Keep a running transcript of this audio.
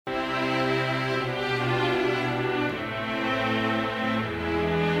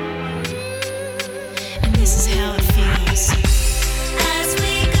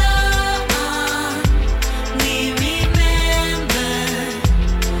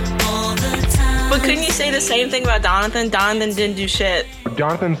couldn't you say the same thing about Jonathan? Jonathan didn't do shit.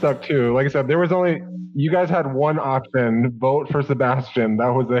 Jonathan sucked too. Like I said, there was only... You guys had one option. Vote for Sebastian. That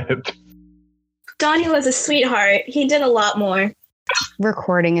was it. Donnie was a sweetheart. He did a lot more.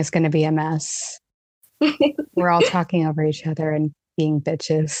 Recording is going to be a mess. We're all talking over each other and being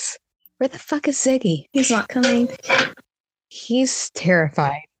bitches. Where the fuck is Ziggy? He's not coming. He's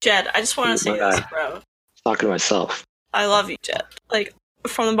terrified. Jed, I just want to say this, bro. Talking to myself. I love you, Jed. Like,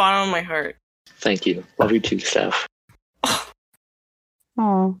 from the bottom of my heart. Thank you. Love you too, Steph.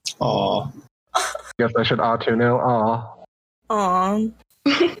 Aw. Aw. Guess I should auto now. Aw. Aw.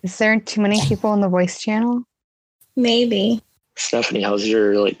 Is there too many people in the voice channel? Maybe. Stephanie, how's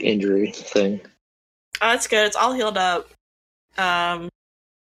your injury thing? Oh, that's good. It's all healed up. Yeah,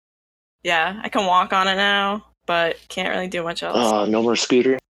 I can walk on it now, but can't really do much else. No more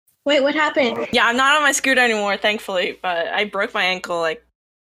scooter? Wait, what happened? Yeah, I'm not on my scooter anymore, thankfully, but I broke my ankle,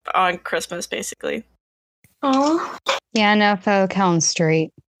 on Christmas, basically. Oh. Yeah, no, Kellyn's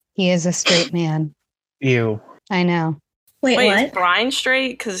straight. He is a straight man. Ew. I know. Wait, what? Is Brian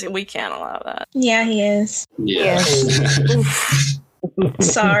straight? Because we can't allow that. Yeah, he is. Yeah.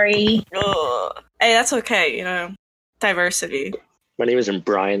 Sorry. Ugh. Hey, that's okay, diversity. My name isn't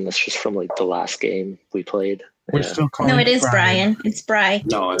Brian. That's just from the last game we played. We're still calling No, it is Brian. It's Bri.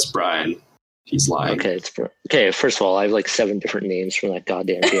 No, it's Brian. He's lying. Okay, first of all, I have 7 different names from that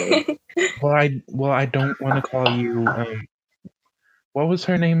goddamn game. Well, I don't want to call you. What was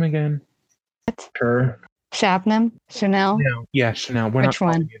her name again? Her. Shabnam? Chanel? No. Yeah, Chanel. We're not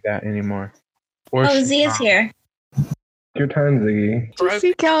calling you that anymore. Or Z is here. Your time, Ziggy. Did you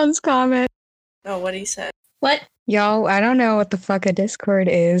see Kellyn's comment? Oh, what'd he say? What? Yo, I don't know what the fuck a Discord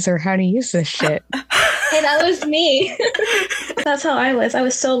is or how to use this shit. Hey, that was me. That's how I was. I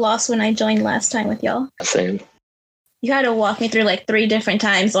was so lost when I joined last time with y'all. Same. You had to walk me through 3 different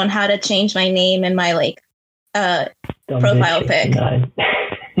times on how to change my name and my profile pic.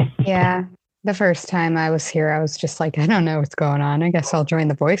 Yeah. The first time I was here, I was just I don't know what's going on. I guess I'll join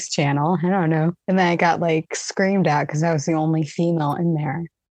the voice channel. I don't know. And then I got screamed at because I was the only female in there.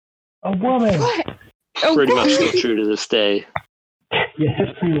 A woman. What? Pretty much still true to this day. Yeah,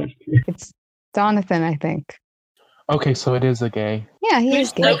 that's pretty much true. It's Jonathan, I think. Okay, so it is a gay. Yeah, he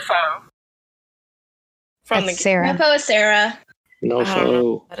is gay. Nofo. From That's Sarah. Nofo is Sarah.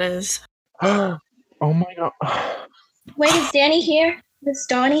 Nofo. That is. Oh my god. Wait, is Danny here? Is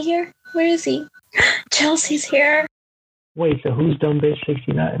Donnie here? Where is he? Chelsea's here. Wait, so who's dumb bitch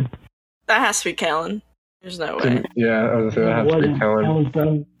 69? That has to be Kellyn. There's no way. Yeah, I was going to say that has to be Kellyn. Kellyn's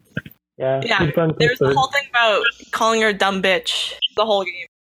dumb. Yeah, There's the whole thing about calling her a dumb bitch. The whole game.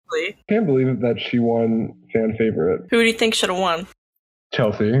 I can't believe that she won fan favorite. Who do you think should have won?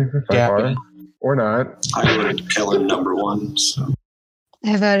 Chelsea, by far. Or not. I voted Kellyn number 1, so.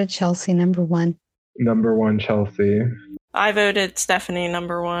 I voted Chelsea number 1. Number 1, Chelsea. I voted Stephanie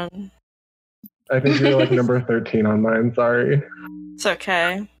number 1. I think you're number 13 on mine, sorry. It's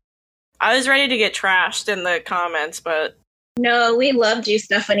okay. I was ready to get trashed in the comments, but... No, we loved you,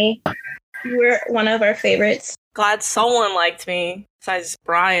 Stephanie. You were one of our favorites. Glad someone liked me, besides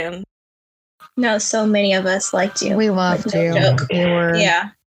Brian. No, so many of us liked you. We loved you. You were... Yeah.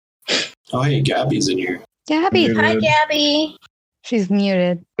 Oh, hey, Gabby's in here. Gabby. Muted. Hi, Gabby. She's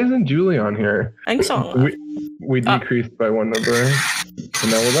muted. Isn't Julie on here? I think so. We decreased by 1 number,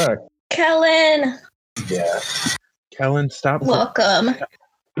 and now we're back. Kellyn. Yeah. Kellyn, stop. Welcome.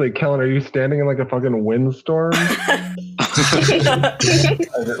 Kellyn, are you standing in a fucking windstorm? Is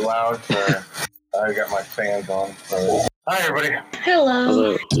it loud? I got my fans on. So. Hi, everybody.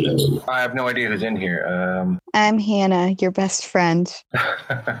 Hello. I have no idea who's in here. I'm Hannah, your best friend.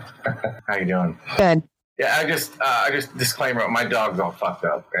 How you doing? Good. Yeah, I just disclaimer. My dog's all fucked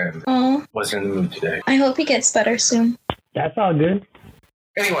up and wasn't in the mood today. I hope he gets better soon. That's all good.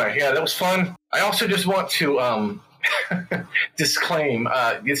 Anyway, yeah, that was fun. I also just want to disclaim.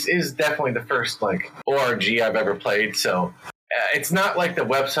 This is definitely the first ORG I've ever played, so it's not like the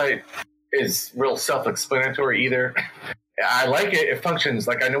website is real self-explanatory either. I like it. It functions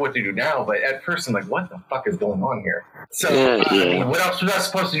I know what to do now, but at first I'm what the fuck is going on here? So, I mean, what else was I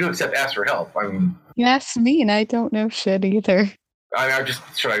supposed to do except ask for help? I mean... You asked me, and I don't know shit either.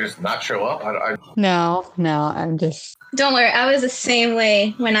 Should I just not show up? No, I'm just... Don't worry, I was the same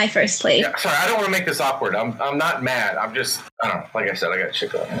way when I first played. Yeah, sorry, I don't want to make this awkward. I'm not mad. I'm just, I don't know. Like I said, I got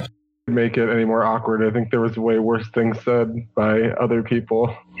shit going on. Make it any more awkward. I think there was way worse things said by other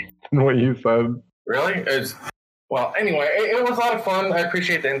people than what you said. Really? Well, anyway, it was a lot of fun. I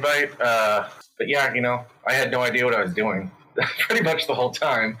appreciate the invite. But yeah, I had no idea what I was doing. pretty much the whole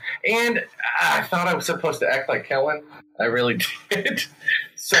time. And I thought I was supposed to act like Kellyn. I really did.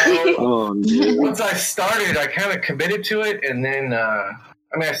 So once I started, I kind of committed to it. And then,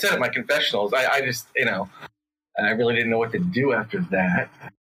 I said it in my confessionals. I just, I really didn't know what to do after that.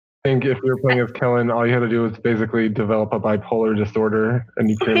 I think if you were playing as Kellyn, all you had to do was basically develop a bipolar disorder, and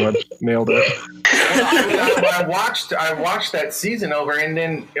you pretty much nailed it. Well, I watched that season over, and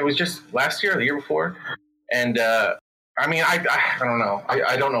then it was just last year or the year before. And, I don't know.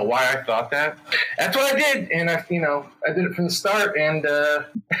 I don't know why I thought that. That's what I did, and I did it from the start. And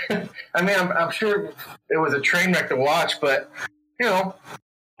I'm sure it was a train wreck to watch, but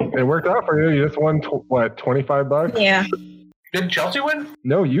it worked out for you. You just won $25? Yeah. Did Chelsea win?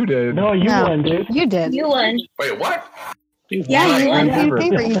 No, you did. No, you won, dude. You did. You won. Wait, what? Yeah, you won. Favorite.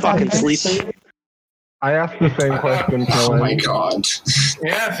 Favorite, you Fucking thought. sleeping. I asked the same question, Oh Kellyn. my god.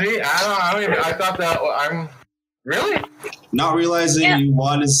 Yeah. See, I thought that I'm really. Not realizing you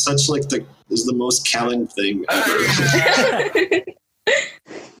won is such is the most Kellyn thing ever.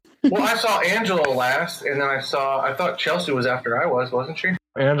 Well, I saw Angela last, and then I thought Chelsea was after I was, wasn't she?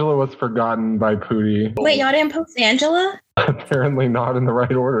 Angela was forgotten by Pootie. Wait, y'all didn't post Angela? Apparently not in the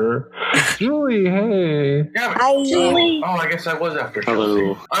right order. Julie, hey. Yeah. Hi, Julie. Oh, I guess I was after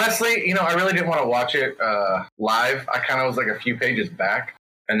Hello. Chelsea. Honestly, I really didn't want to watch it live. I kind of was like a few pages back,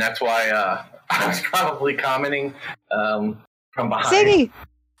 and that's why I was probably commenting from behind. Sadie.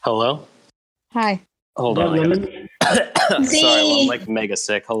 Hello? Hi. Hold on. Sorry, I'm like mega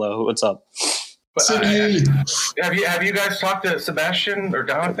sick. Hello, what's up? But have you guys talked to Sebastian or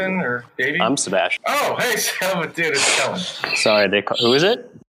Jonathan or Davey? I'm Sebastian. Oh, hey, dude, it's Kellyn. Sorry, who is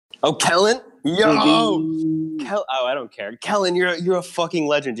it? Oh, Kellyn? Yo! Oh, I don't care. Kellyn, you're a fucking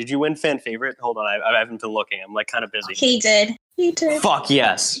legend. Did you win fan favorite? Hold on, I haven't been looking. I'm like kind of busy. He did. Fuck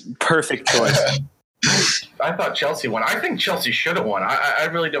yes. Perfect choice. I thought Chelsea won. I think Chelsea should have won. I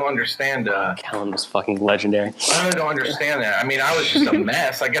really don't understand. Kellyn was fucking legendary. I really don't understand that. I was just a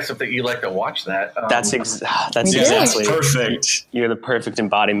mess. I guess if you like to watch that. That's exactly perfect. You're the perfect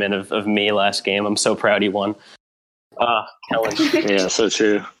embodiment of me last game. I'm so proud you won. Kellyn. Yeah, so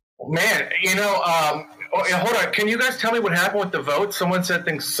true. Man, hold on. Can you guys tell me what happened with the vote? Someone said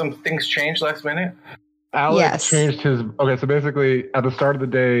some things changed last minute. Alec changed his. Okay, so basically, at the start of the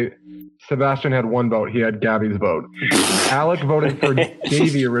day, Sebastian had one vote. He had Gabby's vote. Alec voted for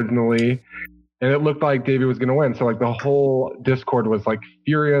Davey originally, and it looked like Davey was going to win. So, the whole Discord was,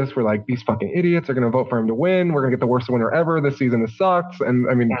 furious. We're like, these fucking idiots are going to vote for him to win. We're going to get the worst winner ever. This season sucks. And,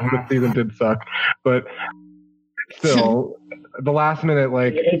 this season did suck. But still, the last minute,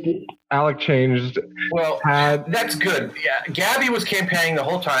 Alec changed. Well, that's good. Yeah, Gabby was campaigning the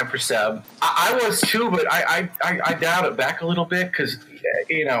whole time for Seb. I was too, but I dialed it back a little bit because,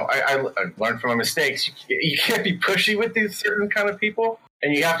 I learned from my mistakes. You can't be pushy with these certain kind of people.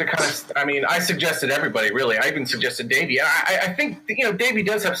 And you have to kind of, I suggested everybody, really. I even suggested Davey. I think, Davey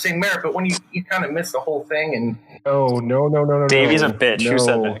does have the same merit, but when you kind of miss the whole thing and... No. Davey's a bitch. No. Who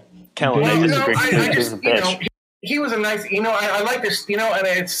said that? Kellyn, I disagree. He's a bitch. He was a nice, I like this, and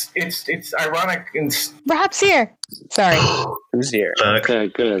it's ironic and... Rob's here. Sorry. Who's here? Okay,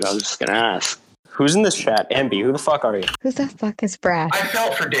 good. I was just gonna ask. Who's in this chat? Ambi, who the fuck are you? Who the fuck is Brad? I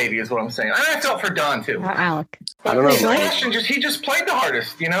felt for Davey is what I'm saying. And I felt for Don, too. Alec. I don't know. Sebastian he just played the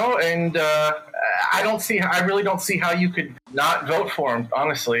hardest, and I really don't see how you could not vote for him,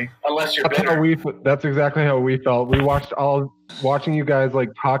 honestly, unless you're bitter. That's exactly how we felt. We watching you guys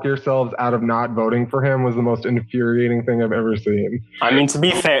talk yourselves out of not voting for him was the most infuriating thing I've ever seen. To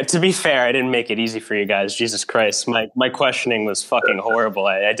be fair, I didn't make it easy for you guys. Jesus Christ, my questioning was fucking horrible.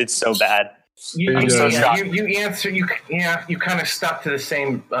 I did so bad. I'm so shocked. You kind of stuck to the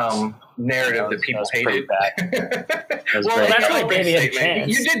same narrative that people hated. Well, that's why Davey had a chance.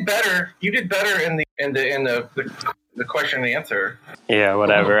 You did better. You did better in the question and answer. Yeah,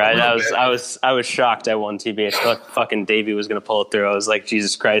 whatever. I was shocked I won TBH. I thought fucking Davey was gonna pull it through. I was like,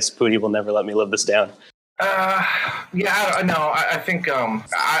 Jesus Christ, Pootie will never let me live this down. I think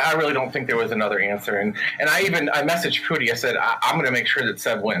I really don't think there was another answer, and I messaged Pootie. I said I'm going to make sure that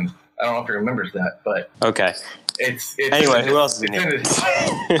Seb wins. I don't know if he remembers that, but okay. It's anyway. Who else is in here?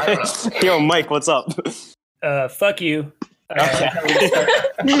 I don't know. Yo, Mike, what's up? Fuck you. Okay.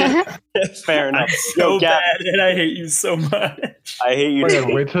 Fair enough. So bad, and I hate you so much. I hate you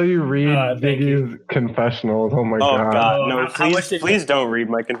too. Wait till you read Ziggy's confessionals. Oh my god. Oh god, no! Please don't read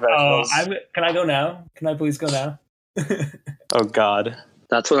my confessionals. Can I go now? Can I please go now? Oh god.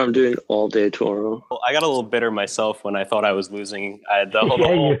 That's what I'm doing all day tomorrow. Well, I got a little bitter myself when I thought I was losing.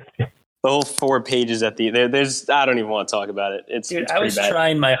 The whole 4 pages at the there's I don't even want to talk about it. It's Dude, it's I was pretty bad.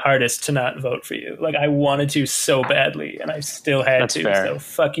 trying my hardest to not vote for you. Like I wanted to so badly, and I still had That's to. fair. So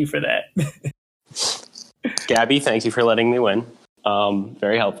fuck you for that. Gabby, thank you for letting me win.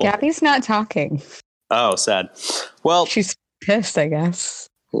 Very helpful. Gabby's not talking. Oh, sad. Well, She's pissed, I guess.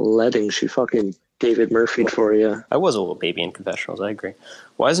 She fucking David Murphy'd for you. I was a little baby in confessionals. I agree.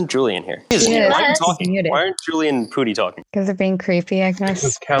 Why isn't Julian here? She Why is. aren't She's talking? muted. Why aren't Julian and Pootie talking? Because they're being creepy, I Because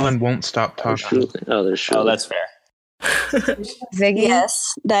guess. Kellyn won't stop talking. Oh, there's Shirley. Oh, that's fair. Ziggy?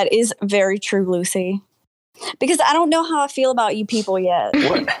 Yes, that is very true, Lucy. Because I don't know how I feel about you people yet.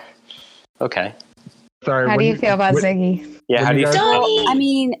 What? Okay. Sorry. How do you feel about Ziggy? Yeah, how do you feel? So, I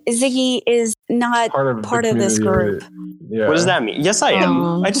mean, Ziggy is not part of this group. Yeah. What does that mean? Yes, I am.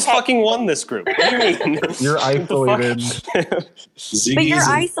 Oh. I just fucking won this group. What do you mean? You're isolated. But you're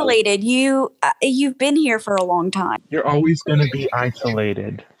isolated. You've been here for a long time. You're always going to be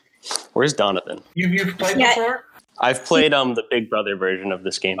isolated. Where's Donovan? You've played before? I've played the Big Brother version of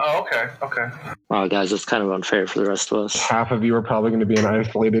this game. Oh, okay. Wow, guys, that's kind of unfair for the rest of us. Half of you are probably going to be in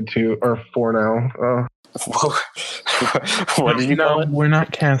isolated 2 or 4 now. What did you call it? We're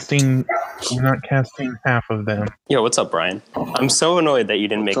not casting half of them. Yo, what's up, Brian? I'm so annoyed that you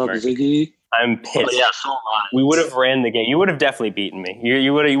didn't make What's up, merch. Ziggy? I'm pissed. Oh, yeah, so am I. We would have ran the game. You would have definitely beaten me.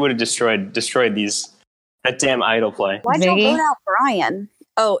 You would have destroyed that damn idol play. Why'd you vote out Brian?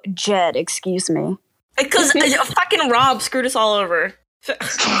 Oh, Jed, excuse me. Because fucking Robb screwed us all over.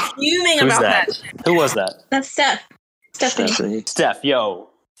 Fuming Who's about that? that. Who was that? That's Steph. Stephanie. Steph, yo,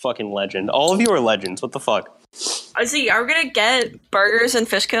 fucking legend. All of you are legends. What the fuck? See, are we gonna get burgers and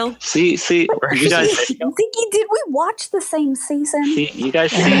fish kill? See, you guys, Ziggy, did we watch the same season? you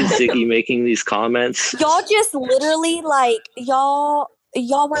guys see Ziggy making these comments? Y'all just literally y'all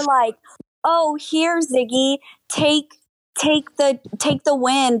were like, "Oh, here, Ziggy, take the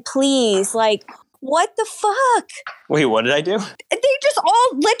win, please." Like, what the fuck? Wait, what did I do? They just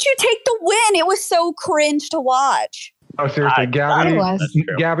all let you take the win. It was so cringe to watch. Oh, seriously,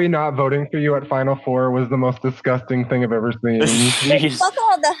 Gabby not voting for you at Final Four was the most disgusting thing I've ever seen. Fuck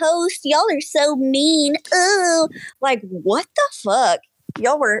all the hosts. Y'all are so mean. Ooh. Like, what the fuck?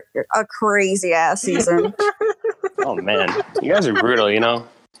 Y'all were a crazy ass season. Oh, man. You guys are brutal,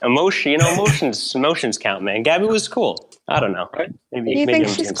 Emotions count, man. Gabby was cool. I don't know. Maybe, Do you maybe think I'm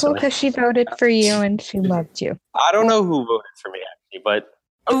she's being cool silly. because she voted for you and she loved you? I don't know who voted for me, actually, but...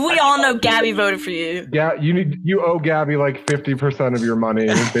 We all know Gabby voted for you. Yeah, you owe Gabby like 50% of your money,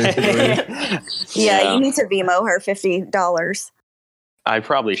 basically. Yeah, you need to Venmo her $50. I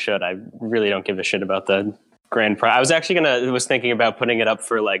probably should. I really don't give a shit about the grand prize. I was actually was thinking about putting it up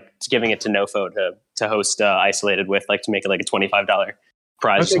for giving it to Nofo to host Isolated with, to make it like a $25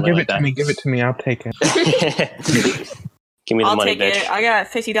 prize. Okay, give it to me. I'll take it. Give me the I'll money, take bitch. it. I got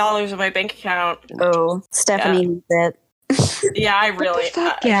 $50 in my bank account. Oh, Stephanie needs it. Yeah, I really.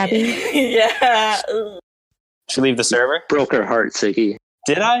 Gabby? Yeah. Should we leave the server? Broke her heart, Ziggy.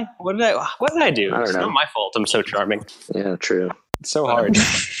 Did I? What did I do? I don't It's know. not my fault. I'm so charming. Yeah, true. It's so hard.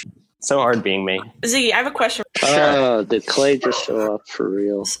 So hard being me. Ziggy, I have a question. Did Clay just show up for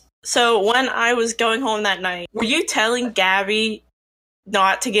real? So when I was going home that night, were you telling Gabby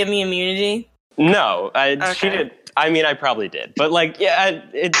not to give me immunity? No, Okay. she did. I mean, I probably did, but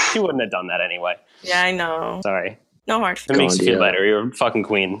she wouldn't have done that anyway. Yeah, I know. Sorry. No hard If it makes you feel yeah. better, you're a fucking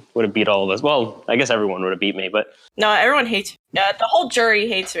queen. Would have beat all of us. Well, I guess everyone would have beat me, but No, everyone hates me. Yeah, the whole jury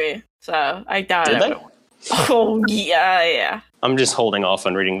hates me. So I doubt did it. they? Oh, yeah. I'm just holding off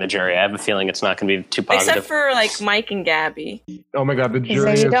on reading the jury. I have a feeling it's not going to be too positive. Except for Mike and Gabby. Oh my god, the So jury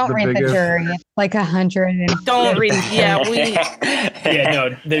you is don't the read biggest. the jury. Like 100. Don't read. Yeah, we. Yeah,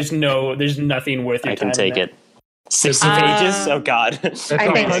 no, there's nothing worth your I can time in take that. it. 60 pages? Oh, God. It's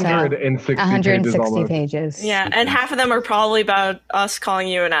I think so. 160 pages 160 almost. pages. Yeah, and half of them are probably about us calling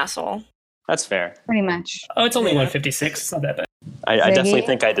you an asshole. That's fair. Pretty much. Oh, it's only 156. It's not that bad. I definitely Ziggy?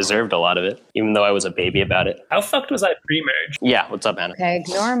 think I deserved a lot of it, even though I was a baby about it. How fucked was I pre-merge? Yeah, what's up, Hannah? Okay,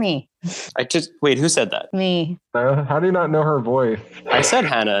 ignore me. Wait, who said that? Me. How do you not know her voice? I said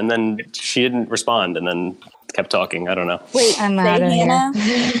Hannah, and then she didn't respond, and then kept talking. I don't know. Wait, I'm say out of Hannah.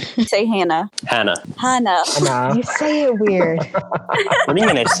 here. Say Hannah. Hannah. Hannah. Nah. You say it weird. What do you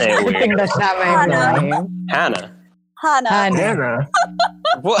mean I say it I think weird? that's not my Hannah. name. Hannah. Hannah. Hannah.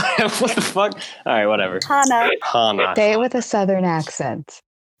 What? What the fuck? All right, whatever. Hannah. Hannah. Say it with a southern accent.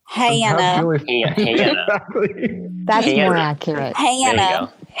 Hannah. Hannah. Exactly. That's Hannah. more accurate. There you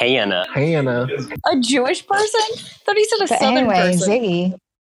Hannah. go. Hannah. Hannah. A Jewish person? I thought he said a But southern anyway, person. Ziggy,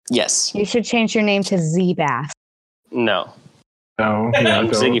 Yes. you should change your name to Z-Bass. No. No, I'm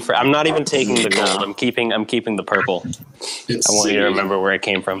Ziggy. I'm not even taking the gold. I'm keeping the purple. I want you to remember where it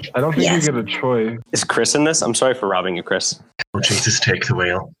came from. I don't think you get a choice. Is Chris in this? I'm sorry for robbing you, Chris. Oh, Jesus, take the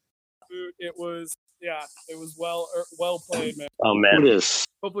wheel. It was well played, man. Oh man.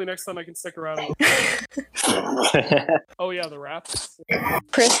 Hopefully next time I can stick around. Oh yeah, the rap.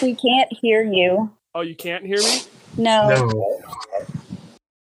 Chris, we can't hear you. Oh, you can't hear me? No.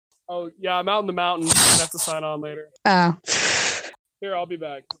 Oh yeah, I'm out in the mountains. I have to sign on later. Oh. Here, I'll be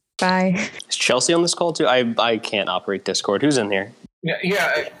back. Bye. Is Chelsea on this call too? I can't operate Discord. Who's in here?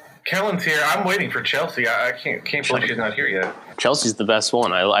 Yeah. Kellyn's here. I'm waiting for Chelsea. I can't believe she's not here yet. Chelsea's the best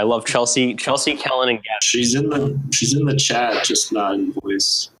one. I love Chelsea. Chelsea, Kellyn, and Gabby. She's in the chat, just not in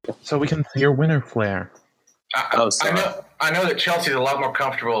voice. So we can see your winner flare. I know that Chelsea's a lot more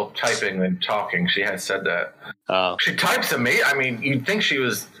comfortable typing than talking. She has said that. Oh. She types amazing. I mean, you'd think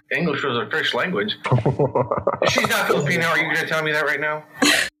English was her first language. She's not Filipino. Are you going to tell me that right now?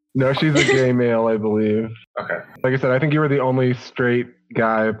 No, she's a gay male, I believe. Okay. Like I said, I think you were the only straight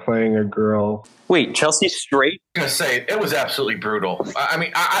guy playing a girl. Wait, Chelsea's straight? I'm going to say, it was absolutely brutal. I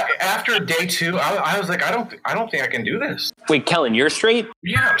mean, after day 2, I was like, I don't think I can do this. Wait, Kellyn, you're straight?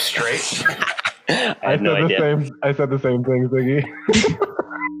 Yeah, I'm straight. I had no idea. I said the same thing, Ziggy.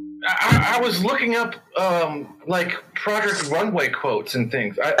 I was looking up like Project Runway quotes and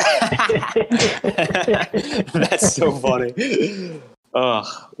things. That's so funny. Ugh,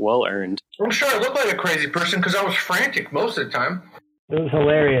 well earned. I'm sure I looked like a crazy person because I was frantic most of the time. It was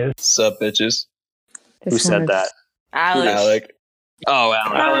hilarious. Sup, bitches? Who said that? Alec. Oh,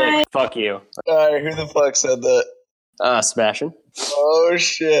 Alec. Fuck you. Alright, who the fuck said that? Sebastian. Oh,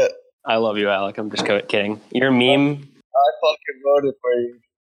 shit. I love you, Alec. I'm just kidding. You're a meme. I fucking voted for you.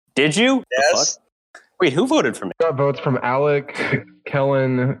 Did you? Yes. Wait, who voted for me? Got votes from Alec,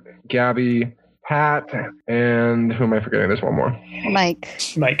 Kellyn, Gabby, Pat, and who am I forgetting? There's one more. Mike,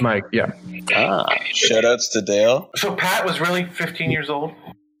 yeah. Shoutouts to Dale. So Pat was really 15 years old?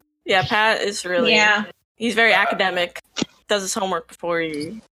 Yeah, Pat is really... Yeah. He's very academic. Does his homework before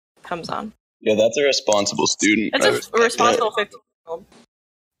he comes on. Yeah, that's a responsible student. That's a responsible 15-year-old.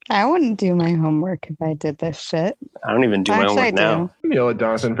 I wouldn't do my homework if I did this shit. I don't even do my homework now. You yell at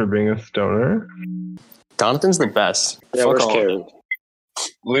Donathan for being a stoner. Donathan's the best. Yeah, Fuck where's all. Karen?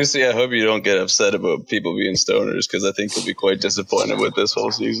 Lucy, I hope you don't get upset about people being stoners because I think you'll be quite disappointed with this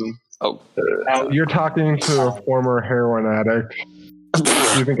whole season. Oh. You're talking to a former heroin addict.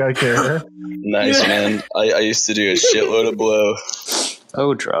 Do you think I care? Nice, man. I used to do a shitload of blow.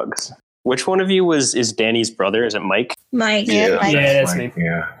 Oh, drugs. Which one of you is Danny's brother? Is it Mike? Mike. Yeah, that's me.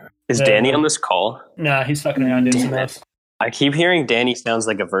 Yeah. Is Danny on this call? Nah, he's fucking around doing some mess. I keep hearing Danny sounds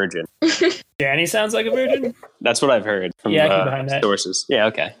like a virgin. Danny sounds like a virgin? That's what I've heard from Yeah, I keep behind that. sources. Yeah,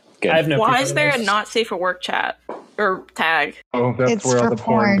 okay. Good. I have no Why proof is of there this. a not safe for work chat or tag? Oh, that's It's where all for the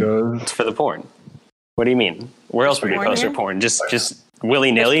porn goes. It's for the porn. What do you mean? Where else would we porn post our here? porn? Just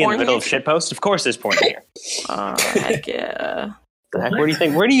willy-nilly in the porn middle here? of shit post? Of course there's porn here. Heck yeah. The heck?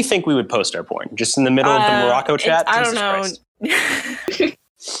 Where do you think we would post our porn? Just in the middle of the Morocco chat? I don't Jesus know. Christ.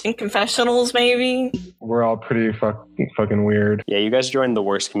 In confessionals, maybe? We're all pretty fucking weird. Yeah, you guys joined the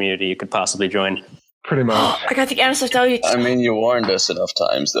worst community you could possibly join. Pretty much. I got the NSFW. I mean, you warned us enough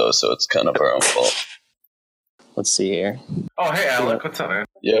times, though, so it's kind of our own fault. Let's see here. Oh, hey, Alec. What's up, man?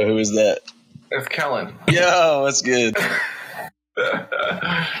 Yo, who is that? It's Kellyn. Yo, what's good?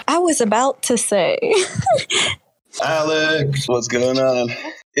 I was about to say. Alec, what's going on?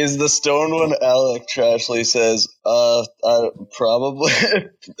 Is the stone one Alec? Trashley says, probably.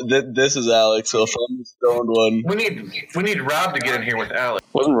 This is Alec, so if I'm the stoned one. We need Robb to get in here with Alec.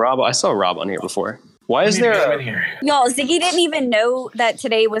 Wasn't Robb? I saw Robb on here before. Why is there in here? Y'all, Ziggy didn't even know that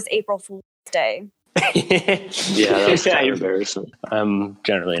today was April Fool's Day. Yeah, that's kind of embarrassing. I'm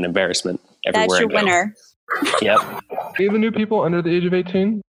generally an embarrassment everywhere That's your I go. winner. Yep. Do you have new people under the age of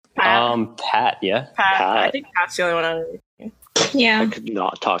 18? Pat, yeah. Pat. I think Pat's the only one under 18. Yeah. I could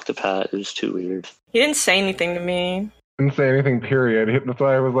not talk to Pat. It was too weird. He didn't say anything to me. Didn't say anything, period. That's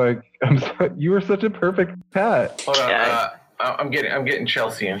why I was like, you were such a perfect Pat. Hold on. I'm getting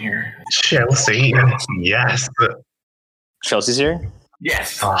Chelsea in here. Chelsea, yes. Chelsea's here?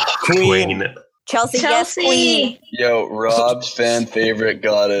 Yes. Oh, queen. Chelsea, yes, queen. Yo, Robb's fan favorite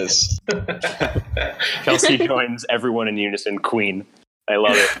goddess. Chelsea joins everyone in unison, queen. I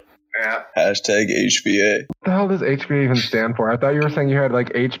love it. Yeah. Hashtag HBA. What the hell does HPV even stand for? I thought you were saying you had like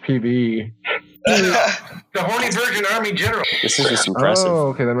HPV. The Horny Virgin Army General. This is just impressive. Oh,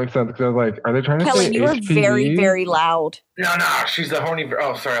 okay, that makes sense. Because I was like, are they trying to say Kellyn, you are HPV? very, very loud. No, she's the Horny.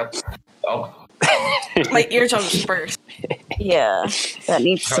 Oh, sorry. My eardrums burst. Yeah, that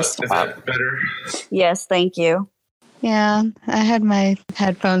needs to Is stop. that better? Yes, thank you. Yeah, I had my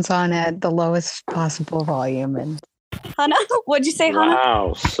headphones on at the lowest possible volume. And Hannah, what'd you say, Hannah?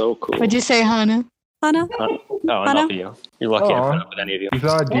 Wow, so cool. what'd you say, Hannah? Hannah? Oh, enough of you. You're lucky I put up with any of you. You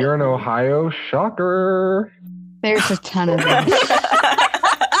saw a deer in Ohio? Shocker. There's a ton of them.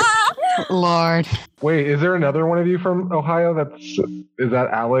 Lord. Wait, is there another one of you from Ohio? Is that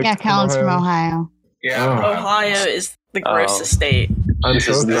Alec? Yeah, Kellyn's from Ohio. Yeah. Ohio is the grossest state. This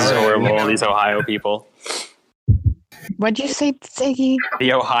is horrible, these Ohio people. What'd you say, Ziggy?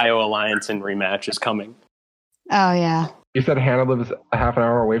 The Ohio Alliance in rematch is coming. Oh, yeah. You said Hannah lives a half an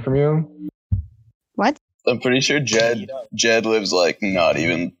hour away from you? What? I'm pretty sure Jed lives like not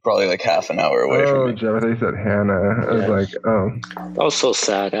even, probably like half an hour away from me. Jed, I thought you said Hannah. I was like, oh. That was so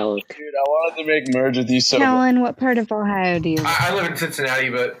sad, Alec. Dude, I wanted to make merge with you so Kellyn, what part of Ohio do you live? I live in Cincinnati,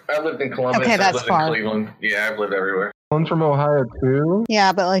 but I lived in Columbus. Okay, that's I lived far. in Cleveland. Yeah, I've lived everywhere. One's from Ohio, too?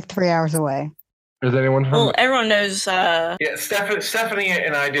 Yeah, but like 3 hours away. Is anyone from... Well, everyone knows. Yeah, Stephanie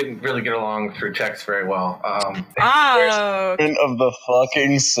and I didn't really get along through text very well. Oh. Of the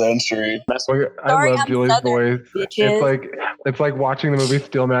fucking century. I love Julie's voice. It's like watching the movie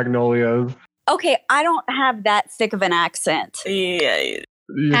Steel Magnolias. Okay, I don't have that thick of an accent. Yeah.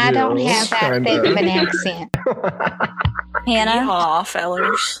 I don't have that thick of an accent. Hannah? Yeehaw,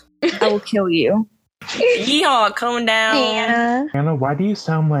 fellers. I will kill you. Yeehaw, coming down. Hannah, why do you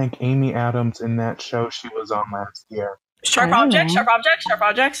sound like Amy Adams in that show she was on last year? Sharp Objects?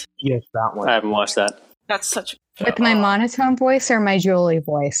 Yes, that one. I haven't watched that. That's such a... With my monotone voice or my Julie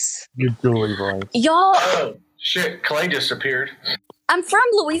voice? Your Julie voice. Y'all... Oh, shit. Clay just appeared. I'm from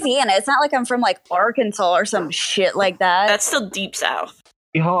Louisiana. It's not like I'm from like Arkansas or some shit like that. That's still deep south.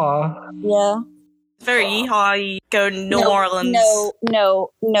 Yeehaw. Yeah. Very yeehaw. Go to New Orleans.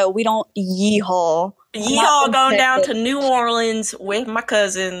 No, we don't yeehaw. Yeehaw going down to New Orleans with my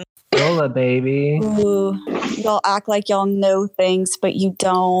cousin. Lola, baby. Ooh, y'all act like y'all know things, but you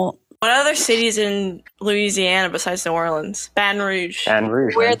don't. What other cities in Louisiana besides New Orleans? Baton Rouge.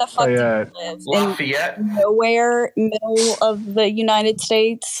 Where the fuck do you live? Lafayette. Nowhere, middle of the United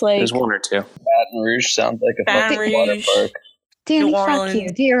States. Like There's one or two. Baton Rouge sounds like a Baton fucking water Rouge. park. Danny, New fuck Orleans. you.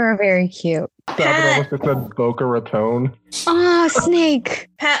 Deer are very cute. I almost just said Boca Raton. Oh, Snake.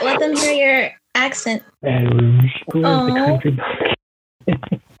 Pat, let them hear your accent. I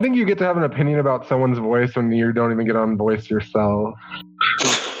think you get to have an opinion about someone's voice when you don't even get on voice yourself.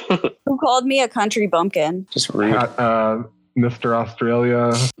 who called me a country bumpkin? Just rude. Mr.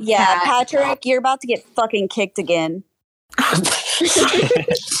 Australia. Yeah, Patrick, you're about to get fucking kicked again. I've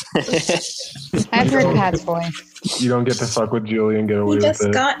heard Pat's voice. You don't get to fuck with Julie and get away He with just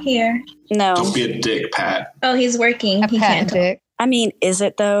it. got here. No. Don't be a dick, Pat. Oh, he's working. He can't talk. Dick. I mean, is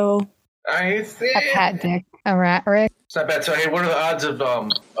it though? A pat dick. A rat Rick. It's not bad. So, hey, what are the odds of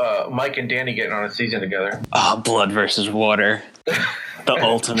Mike and Danny getting on a season together? Blood versus water. The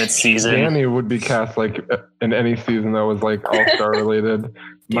ultimate season. Danny would be cast like in any season that was like all-star related. Dude,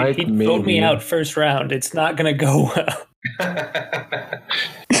 Mike, he'd maybe. vote me out first round. It's not going to go well.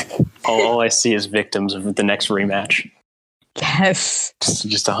 all I see is victims of the next rematch. Yes.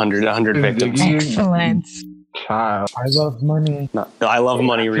 Just 100 victims. Excellent. Child. I love money. No, I love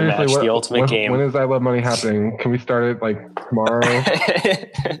money rematch. Seriously, The ultimate game. When is I Love Money happening? Can we start it like tomorrow?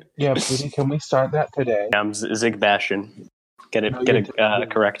 Yeah, please, can we start that today? I'm Sebastian. Get it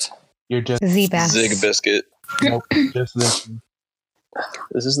correct. You're just Z-Bass. Zig Biscuit. Nope, just listen.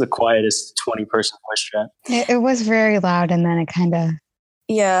 This is the quietest 20-person voice chat. It was very loud and then it kind of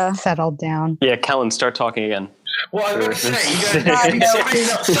settled down. Yeah, Kellyn, start talking again. Well, I was going to say, you guys...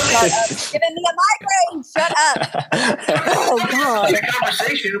 Giving me a migraine. Shut up. Oh, God. The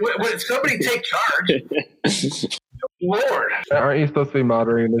conversation. When somebody take charge. Lord. Aren't you supposed to be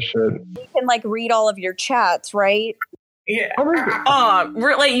moderating this shit? You can, like, read all of your chats, right? Yeah.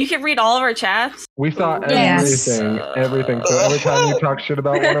 Like you can read all of our chats? We saw everything. So every time you talk shit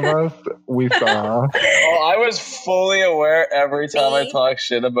about one of us, we saw. Oh, I was fully aware every time I talk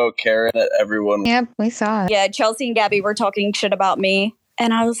shit about Karen that everyone. Yep, we saw it. Yeah, Chelsea and Gabby were talking shit about me.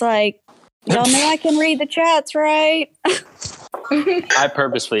 And I was like, y'all know I can read the chats, right? I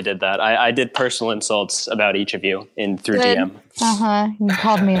purposely did that. I did personal insults about each of you through Good. DM. You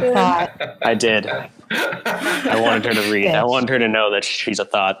called me a thought. I did. I wanted her to read. I wanted her to know that she's a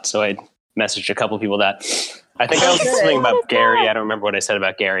thought. So I messaged a couple people that. I think I was saying something about Gary. I don't remember what I said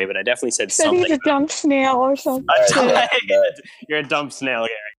about Gary, but I definitely said Said something. he's a dumb snail or something. You're a dumb snail, Gary.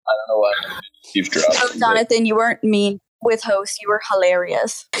 I don't know why you've dropped. So, Jonathan, you weren't mean with host. You were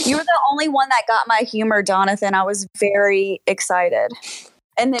hilarious. You were the only one that got my humor, Jonathan. I was very excited.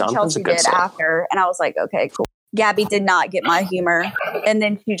 And then Jonathan's Chelsea a good did soul. after. And I was like, okay, cool. Gabby did not get my humor. And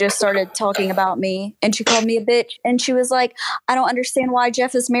then she just started talking about me and she called me a bitch. And she was like, I don't understand why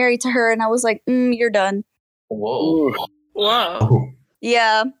Jeff is married to her. And I was like, you're done. Whoa. Whoa.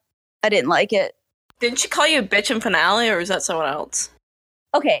 Yeah, I didn't like it. Didn't she call you a bitch in finale, or is that someone else?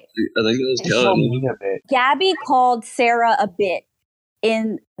 Okay. I think it was Kellyn. Gabby called Sarah a bitch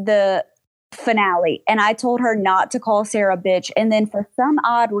in the finale. And I told her not to call Sarah a bitch. And then for some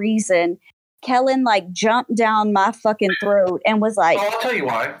odd reason, Kellyn like jumped down my fucking throat and was like, I'll tell you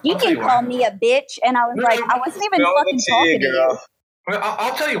why. You can call me a bitch. And I was like, I wasn't even fucking talking to you. Well,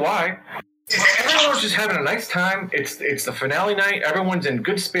 I'll tell you why. Everyone's just having a nice time. It's the finale night. Everyone's in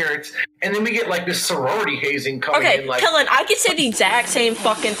good spirits, and then we get like this sorority hazing coming in. Like, Kellyn, I could say the exact same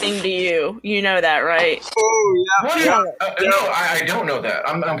fucking thing to you. You know that, right? Oh yeah. No, I don't know that.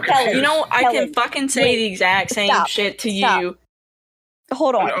 I'm confused. You know, I can fucking say the exact same shit to you.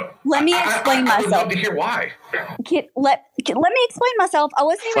 Hold on. Let me explain myself. I would love to hear why. Let me explain myself. I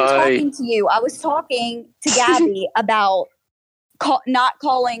wasn't even talking to you. I was talking to Gabby about not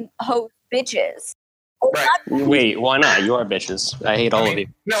calling hosts bitches. Right. Wait, why not? You are bitches. I hate all of you.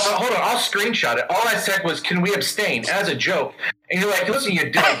 No, hold on. I'll screenshot it. All I said was, "Can we abstain?" as a joke, and you're like, "Listen, you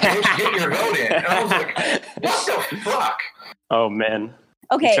dumb bitch, get your vote in." And I was like, "What the fuck?" Oh man.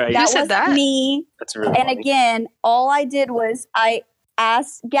 Okay, that was me. That's really and funny. again, all I did was I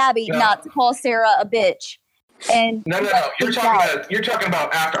asked Gabby not to call Sarah a bitch. And No. You're talking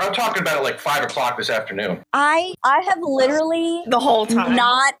about after. I'm talking about it like 5 o'clock this afternoon. I have literally the whole time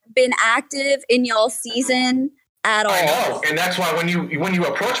not been active in y'all's season at all. I know, and that's why when you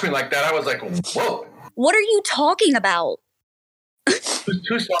approached me like that, I was like, "Whoa." What are you talking about?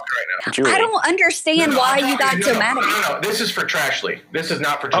 Who's talking right now? I don't understand why you got so mad at me. No. This is for Trashley. This is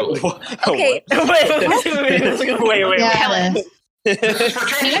not for Julie. Okay. Wait. Yeah. This is for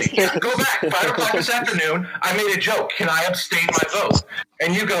Trashley. Go back 5 o'clock this afternoon. I made a joke. Can I abstain my vote?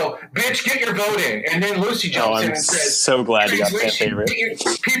 And you go, "Bitch, get your vote in." And then Lucy jumps in and says, so glad you got that favorite.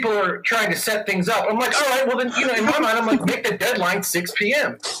 People are trying to set things up. I'm like, all right, well then, in my mind, I'm like, make the deadline 6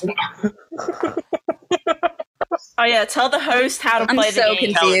 p.m. Oh yeah, tell the host how to play the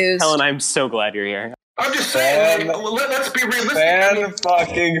game. Kellyn, I'm so glad you're here. I'm just saying, let's be realistic. Fan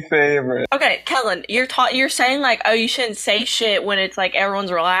fucking favorite. Okay, Kellyn, you're saying like, oh, you shouldn't say shit when it's like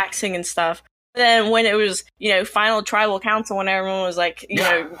everyone's relaxing and stuff. But then when it was, final tribal council, when everyone was like,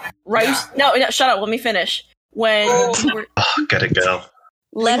 roast. Yeah. No, shut up. Let me finish. When you were, gotta go.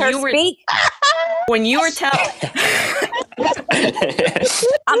 Let her speak. When you were telling.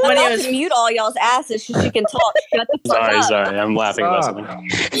 I'm about to mute all y'all's asses so she can talk. Shut the fuck up. Sorry. I'm laughing about something.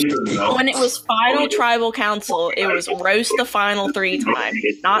 When it was final tribal council, it was roast the final 3 time,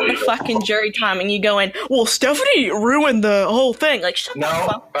 not the fucking jury time. And you going, well, Stephanie ruined the whole thing. Like, shut the fuck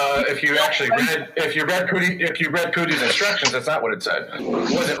up. If you read Pootie's instructions, that's not what it said. It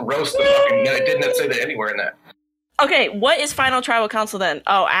wasn't roast the fucking. It didn't say that anywhere in that. Okay, what is final tribal council then?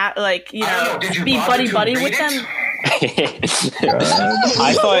 Oh, be buddy with them.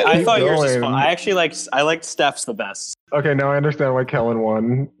 I thought yours was fun. I liked Steph's the best. Okay, now I understand why Kellyn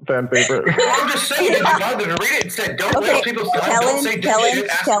won fan favorite. I'm just saying, did you bother to read it? It said, don't waste people's time, don't say shit,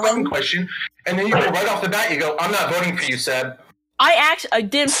 ask a fucking question, and then you go right off the bat, you go, I'm not voting for you, Seb. I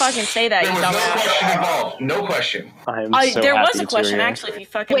didn't fucking say that. There was no question involved. No question. There was a question, actually, if you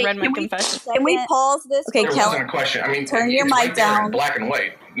fucking read my confession. Can we pause this? Okay, There wasn't a question. I mean, turn your it's mic right there down. in black and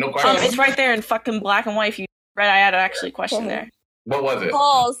white. No question. It's right there in fucking black and white. If you read, I had actually a question there. What was it?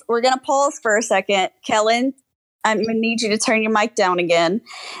 Pause. We're going to pause for a second. Kellyn, I'm going to need you to turn your mic down again.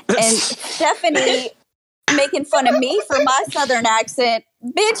 And Stephanie making fun of me for my southern accent.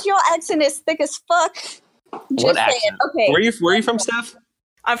 Bitch, your accent is thick as fuck. What accent? Okay. Where are you from, Steph?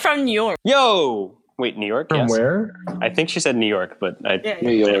 I'm from New York. Yo! Wait, New York? From where? I think she said New York, but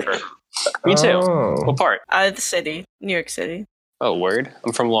New York. Me too. Oh. What part? The city. New York City. Oh, word.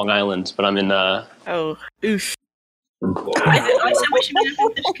 I'm from Long Island, but I'm in Oh, oof. I said we should be a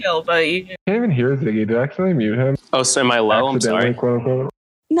fish kill, but you Can't even hear Ziggy. Did I accidentally mute him? Oh, so am I low? I'm Accidentally, sorry. quote unquote.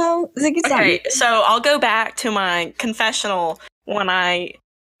 No, Ziggy's not. Okay, so I'll go back to my confessional when I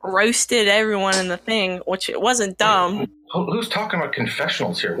roasted everyone in the thing, which it wasn't dumb. Who's talking about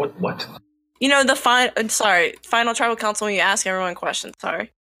confessionals here? What? The final tribal council when you ask everyone questions.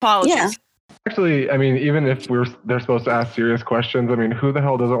 Sorry. Apologies. Yeah. Actually, I mean, even if they're supposed to ask serious questions, I mean, who the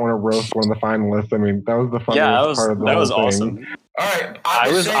hell doesn't want to roast one of the finalists? I mean, that was the funniest part of the whole thing. That was awesome. All right.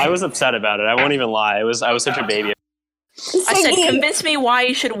 I was upset about it. I won't even lie. I was such a baby. I said, convince me why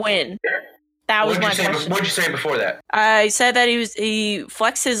you should win. That was my question. What'd you say before that? I said that he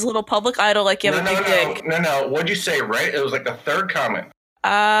flexed his little public idol like you have a big dick. No. What'd you say, right? It was like the third comment.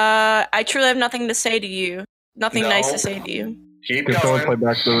 I truly have nothing to say to you. Nothing nice to say to you. Keep Can someone play going.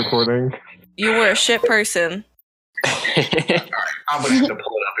 back the recording? You were a shit person. I'm gonna have to pull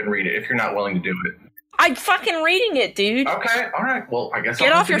it up and read it if you're not willing to do it. I'm fucking reading it, dude. Okay, all right. Well, I guess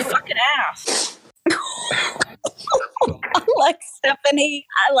Get I'll off have your to do it. fucking ass. I like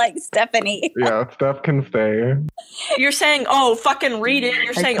Stephanie. Yeah, Steph can stay. You're saying, oh, fucking read it.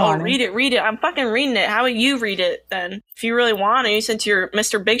 You're saying, oh, Iconic. read it. I'm fucking reading it. How about you read it then? If you really want to, since you're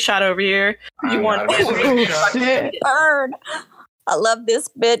Mr. Big Shot over here, you I'm want not a big shot. Bird. I love this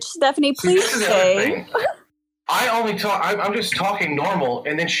bitch. Stephanie, See, please this is the other stay. thing. I only talk. I'm just talking normal,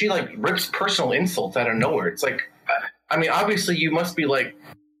 and then she like rips personal insults out of nowhere. It's like, I mean, obviously you must be like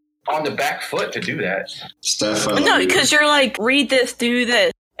on the back foot to do that. Steph, No, because you're like, read this, do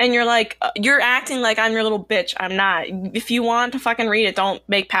this. And you're like, you're acting like I'm your little bitch. I'm not. If you want to fucking read it, don't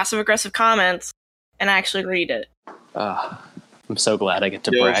make passive-aggressive comments and actually read it. I'm so glad I get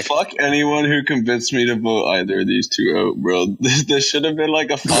to Yo, brag. fuck anyone who convinced me to vote either of these two out, bro. This should have been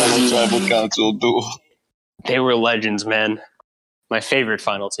like a final tribal council duel. They were legends, man. My favorite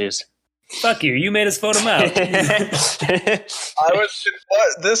final twos. Fuck you. You made us vote him out. This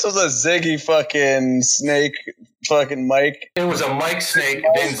was a Ziggy fucking snake fucking Mike. It was a Mike snake,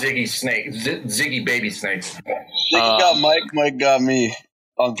 then Ziggy snake, Ziggy baby snake. Ziggy got Mike got me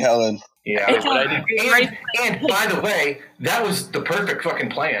on Kellyn. Yeah, and by the way, that was the perfect fucking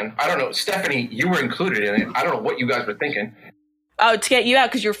plan. I don't know, Stephanie, you were included in it. I don't know what you guys were thinking. Oh, to get you out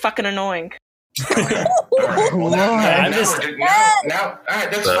because you're fucking annoying. All right, that's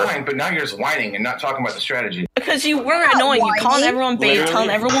fine. But now you're just whining and not talking about the strategy. Because you were annoying. You calling everyone babe, Literally. telling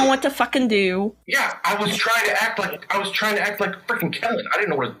everyone what to fucking do. Yeah, I was trying to act like freaking Kellyn. I didn't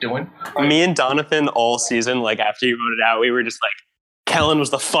know what I was doing. Me and Donathan all season, like after you voted out, we were just like, Kellyn was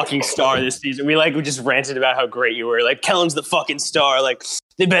the fucking star this season. We just ranted about how great you were. Like, Kellen's the fucking star. Like,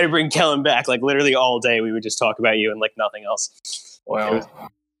 they better bring Kellyn back. Like, literally all day we would just talk about you and like nothing else. Well,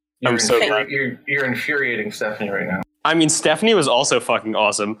 I'm so glad. You're infuriating Stephanie right now. I mean, Stephanie was also fucking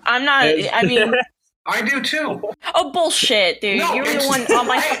awesome. I'm not. I mean, I do too. Oh bullshit, dude! No, You're the one on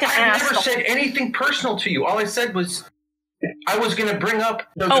my fucking I ass. never said anything personal to you. All I said was I was going to bring up.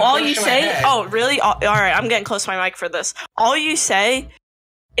 All you say? Oh, really? All right, I'm getting close to my mic for this. All you say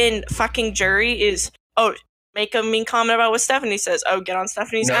in fucking jury is, oh, make a mean comment about what Stephanie says. Oh, get on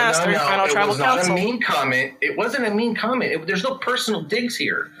Stephanie's ass during final tribal council. It was not a mean comment. It wasn't a mean comment. There's no personal digs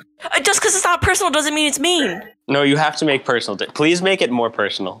here. Just because it's not personal doesn't mean it's mean. No, you have to make personal. Please make it more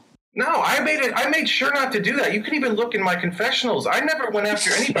personal. No, I made sure not to do that. You can even look in my confessionals. I never went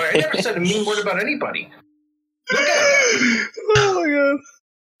after anybody. I never said a mean word about anybody. Look at it. Oh my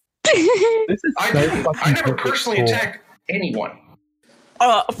god. I never personally attacked anyone.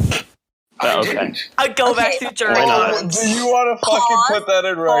 I didn't. I'd go back to jury. Do you want to fucking put that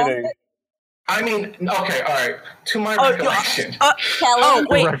in writing? I mean, okay, all right. To my recollection. Kellyn,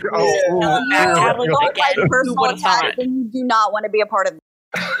 wait. Personal attack, then you do not want to be a part of it.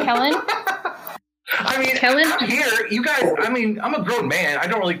 Kellyn? I mean, out here, you guys, I mean, I'm a grown man. I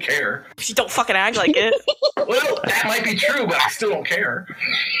don't really care. You don't fucking act like it. Well, that might be true, but I still don't care.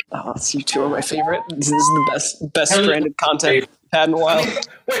 Oh, you two are my favorite. This is the best stranded content I've had in a while. I mean,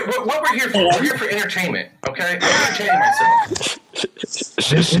 wait, what we're here for? We're here for entertainment, okay? I'm entertaining myself.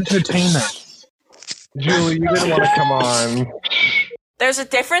 It's entertainment. Julie, you didn't want to come on. There's a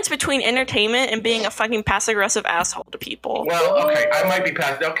difference between entertainment and being a fucking passive-aggressive asshole to people. Well, okay, I might be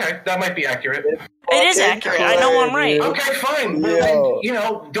passive. Okay, that might be accurate. It is accurate. I know I'm right. Okay, fine. But then,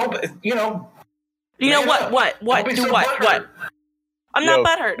 don't. You know what? What? Don't be Do so what? butthurt. What? I'm not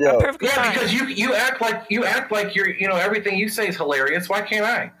butthurt. I'm perfectly fine. Because you act like you're everything you say is hilarious. Why can't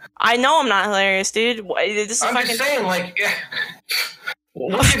I? I know I'm not hilarious, dude. This is I'm fucking. just saying, like,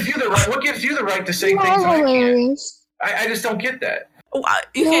 what gives you the right? What gives you the right to say things I can't? I just don't get that.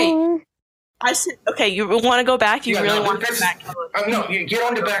 Okay. I said, okay, you want to go back? You really want to go back? No, you get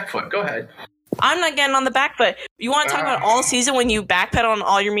on the back foot. Go ahead. I'm not getting on the back foot. You want to talk about all season when you backpedal on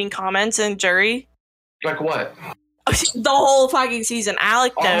all your mean comments in jury? Like what? The whole fucking season.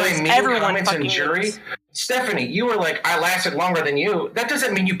 Alec All my knows. mean Everyone comments fucking in jury. knows. Stephanie, you were like, I lasted longer than you. That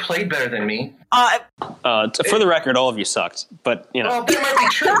doesn't mean you played better than me. For the record, all of you sucked, but you know. Well, that might be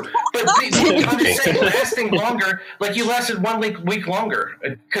true. But I'm just saying, lasting longer, like you lasted 1 week longer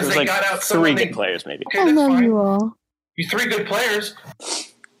because they like got out three good players, maybe. Okay, that's fine. you all. You 3 good players.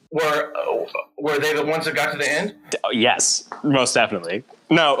 Were they the ones that got to the end? Yes, most definitely.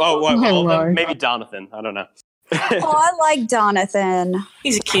 No, all of them, maybe Donathan. I don't know. Oh, I like Donathan.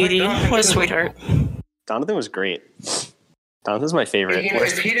 He's a cutie. What a sweetheart. Donathan was great. Donathan's my favorite.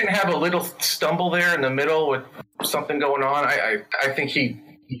 If he didn't have a little stumble there in the middle with something going on, I think he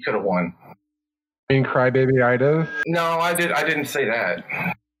could have won. mean crybaby-itis? No, I didn't say that.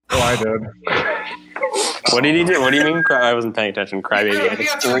 Oh, I did. What did he do? What do you mean? I wasn't paying attention.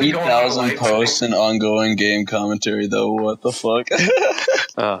 Crybaby. 3,000 posts and ongoing game commentary, though. What the fuck?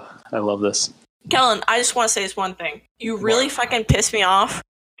 Oh, I love this. Kellyn, I just want to say this one thing. You really fucking piss me off.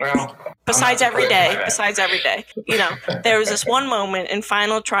 Well, besides every day. You know, there was this one moment in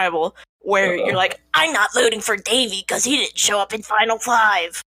Final Tribal where you're like, I'm not voting for Davey because he didn't show up in Final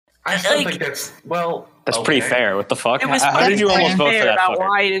 5. I still think that's, well... That's pretty fair. What the fuck? It was How did you almost vote for that about fucker?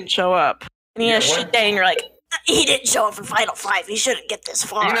 why he didn't show up. And he had a shit day, and you're like, he didn't show up for Final 5. He shouldn't get this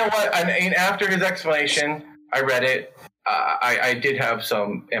far. You know what? I mean, after his explanation, I read it. I did have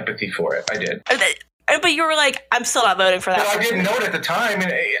some empathy for it. I did. But you were like, I'm still not voting for that. Well, I didn't know it at the time,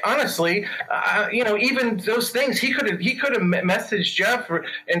 and honestly, you know, even those things, he could have messaged Jeff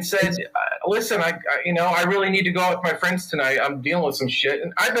and said, "Listen, I really need to go out with my friends tonight. I'm dealing with some shit,"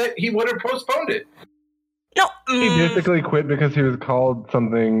 and I bet he would have postponed it. No, he basically quit because he was called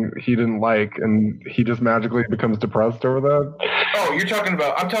something he didn't like, and he just magically becomes depressed over that. Oh,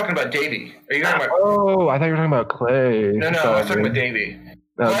 I'm talking about Davey. Are you talking about? Oh, I thought you were talking about Clay. No, I was talking about Davey.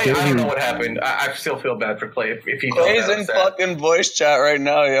 Clay, I don't know what happened. I still feel bad for Clay if he Clay's in fucking voice chat right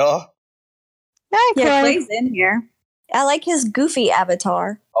now, y'all. Hi, yeah, Clay's in here. I like his goofy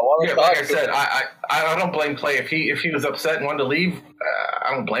avatar. Yeah, like I said, I don't blame Clay if he was upset and wanted to leave.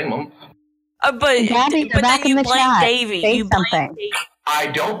 I don't blame him. But then you blame Davey. You blame Davey. I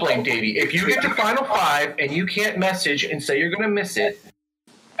don't blame Davey. If you get to Final 5 and you can't message and say you're going to miss it,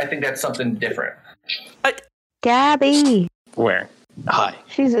 I think that's something different. Gabby. Where? Hi.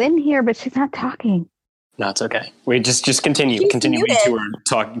 She's in here, but she's not talking. No, it's okay. Wait, just continue. Continue. We two are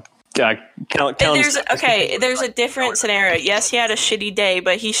talking. There's a different scenario. Yes, he had a shitty day,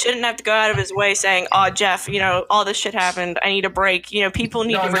 but he shouldn't have to go out of his way saying, "Oh, Jeff, you know, all this shit happened. I need a break." You know, people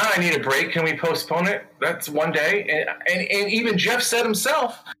need. No, I need a break. Can we postpone it? That's one day, and even Jeff said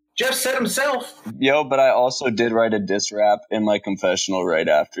himself. Yo, but I also did write a diss rap in my confessional right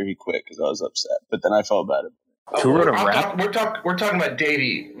after he quit because I was upset. But then I felt bad about it. Who wrote a rap? We're talking about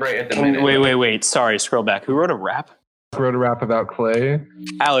Davey right at the minute. Wait. Sorry, scroll back. Who wrote a rap? Wrote a rap about Clay.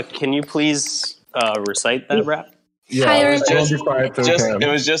 Alec, can you please recite that rap? Yeah, it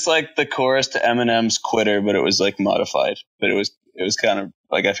was just like the chorus to Eminem's "Quitter," but it was like modified. But it was kind of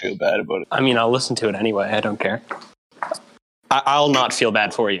like I feel bad about it. I mean, I'll listen to it anyway. I don't care. I'll not feel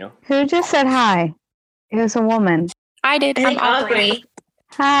bad for you. Who just said hi? It was a woman. I did. I'm Aubry.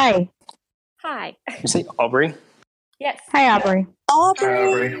 Hi. Hi. You say Aubry? Yes. Hi, Aubry.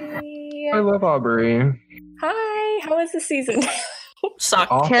 Aubry. I love Aubry. Hi. How was the season?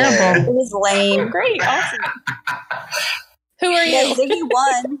 Sucked. Terrible. It was lame. Great. Awesome. Who are you? Yeah, Ziggy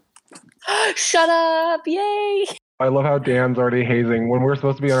won. Shut up. Yay. I love how Dan's already hazing when we're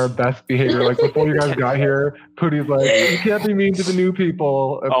supposed to be on our best behavior. Like before you guys got here, Pootie's like, "You can't be mean to the new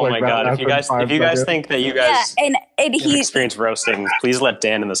people." It's oh like my god! If you guys think that you guys and he experience roasting, please let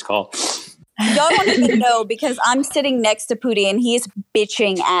Dan in this call. Y'all don't even know because I'm sitting next to Pootie and he's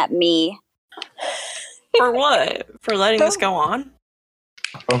bitching at me. For what? For letting this go on?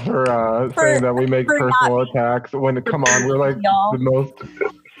 For saying that we make personal attacks. Come on, we're like the most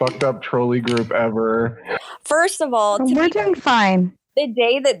fucked up trolley group ever. First of all, we're doing fine. The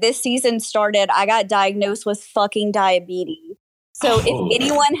day that this season started, I got diagnosed with fucking diabetes. So if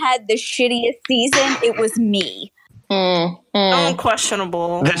anyone had the shittiest season, it was me.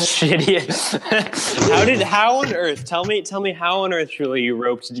 Unquestionable. The shittiest. How on earth? Tell me how on earth truly you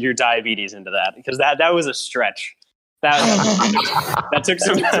roped your diabetes into that, because that was a stretch. That took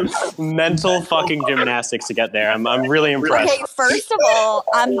some mental fucking gymnastics to get there. I'm really impressed. Okay, first of all,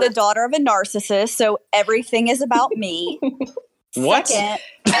 I'm the daughter of a narcissist, so everything is about me. What? Second,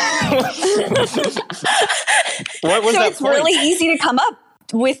 what was so that it's point? really easy to come up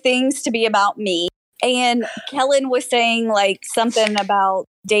with things to be about me. And Kellyn was saying like something about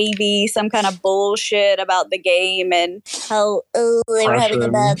Davey, some kind of bullshit about the game and how they were having a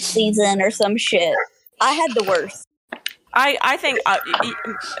bad season or some shit. I had the worst. I think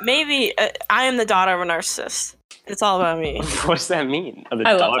maybe I am the daughter of a narcissist. It's all about me. What does that mean? I'm the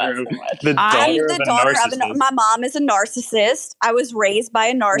daughter of my mom is a narcissist. I was raised by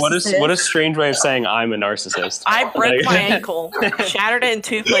a narcissist. What a strange way of saying I'm a narcissist. I broke my ankle, shattered it in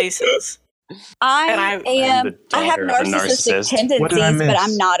 2 places. I have narcissistic tendencies, but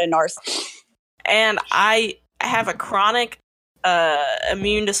I'm not a narcissist. And I have a chronic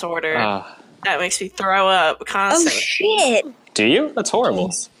immune disorder that makes me throw up constantly. Oh shit! Do you? That's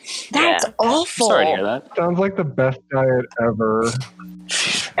horrible. That's awful. Sorry to hear that. Sounds like the best diet ever.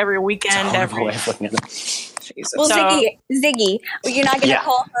 Every weekend, every. Way of looking at it. Jesus. Well, So- Ziggy, you're not going to Yeah.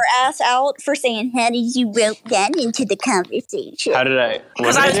 call her ass out for saying, how did you rope that into the conversation? How did I? What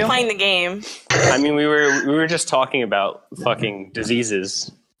Because did I I was do? playing the game. I mean, we were just talking about fucking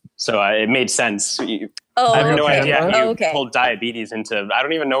diseases, so it made sense. Oh, I have no okay. idea how you Oh, okay. pulled diabetes into. I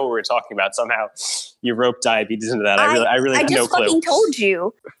don't even know what we were talking about. Somehow, you roped diabetes into that. I really I have no just clue. fucking told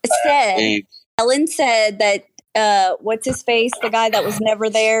you. It said, Ellen said that, what's his face? The guy that was never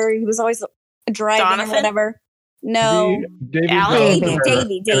there. He was always driving Jonathan? or whatever. No.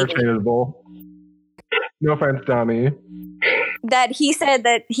 Davey. Interchangeable. No offense, Tommy. That he said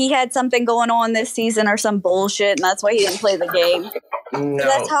that he had something going on this season or some bullshit, and that's why he didn't play the game. No,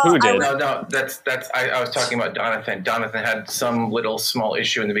 That's how Who I did? was- no, that's. I was talking about Jonathan. Jonathan had some little small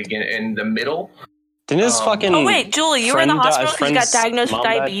issue in the beginning, in the middle. Didn't his fucking Oh wait, Julie, you were in the friend, hospital because you got friend's diagnosed with mom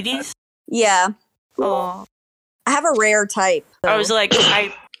died? diabetes. Yeah. Oh, I have a rare type. I was like,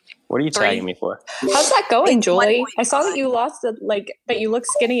 What are you 3. tagging me for? How's that going, It's Julie? 1.5. I saw that you lost it, that you look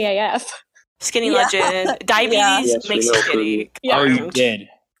skinny AF. skinny Yeah. legend. Diabetes Yes, we makes you know skinny. Yeah. Oh, you did.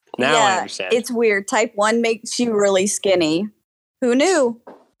 Now I Yeah, understand. it's weird. Type 1 makes you really skinny. Who knew?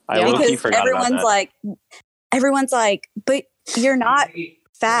 I Yeah. low-key Because forgot about that. everyone's like, but you're not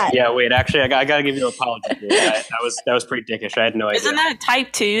fat. Yeah, wait. Actually, I gotta give you an apology. Dude. That was pretty dickish. I had no idea. Isn't that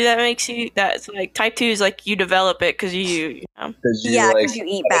type 2 that makes you? That's like type 2 is like you develop it because you know. Yeah, because you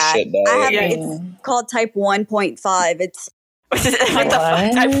eat bad. I have it's called type 1.5. It's what the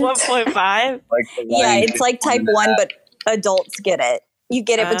fuck? Type 1.5? yeah, it's like type 1, but adults get it. You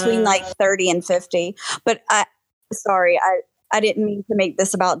get it between like 30 and 50. But I didn't mean to make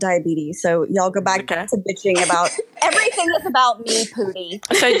this about diabetes. So y'all go back to bitching about everything is about me, Pootie.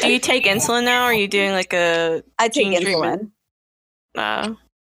 So do you take insulin now, or are you doing like a? I take gene insulin. treatment?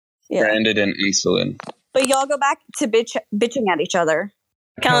 Branded and insulin. But y'all go back to bitching at each other.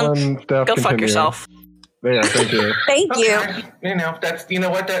 Kellyn, Steph, go fuck continue. yourself. Yeah, thank you. Thank you. You know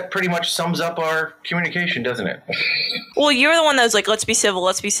what? That pretty much sums up our communication, doesn't it? Well, you're the one that was like, let's be civil,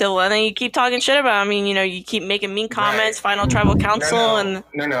 and then you keep talking shit about. I mean, you know, you keep making mean comments. Final tribal council, and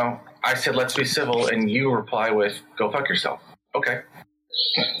No. I said let's be civil, and you reply with "Go fuck yourself." Okay.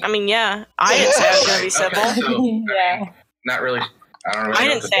 I mean, yeah, I didn't say I was gonna be civil. Okay, so, Yeah. not really. I don't really. I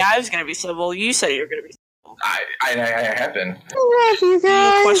know didn't say I was gonna be civil. You said you were gonna be civil. I have been.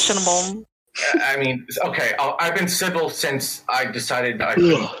 Questionable. I mean, okay. I've been civil since I decided I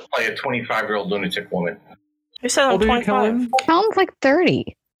couldn't play a 25-year-old lunatic woman. You said I'm 25. Sounds like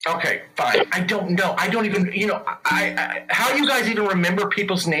 30. Okay, fine. I don't know. I don't even. I how you guys even remember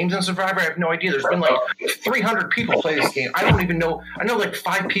people's names in Survivor? I have no idea. There's been like 300 people play this game. I don't even know. I know like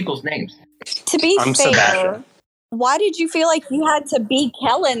 5 people's names. To be I'm fair, Sebastian. why did you feel like you had to be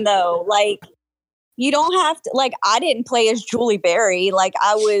Kellyn though? Like, you don't have to. Like, I didn't play as Julie Berry. Like,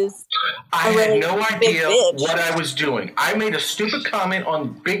 I was. I really had no big idea bitch. what I was doing. I made a stupid comment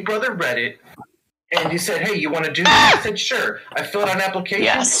on Big Brother Reddit, and he said, "Hey, you want to do that?" I said, "Sure." I filled out an application,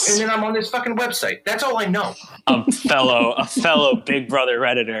 Yes. and then I'm on this fucking website. That's all I know. A fellow Big Brother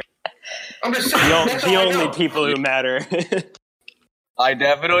Redditor. I'm just saying. That's The all I only know. people who matter. I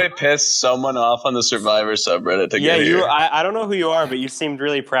definitely pissed someone off on the Survivor subreddit to Yeah, get here. I don't know who you are, but you seemed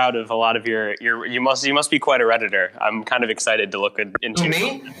really proud of a lot of your you must be quite a Redditor. I'm kind of excited to look into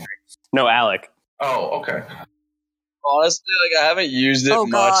Me? No, Alec. Oh, okay. Honestly, like I haven't used it Oh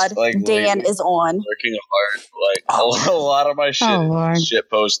much. God, Like Dan lately. is on. Working hard, like a lot of my shit, shit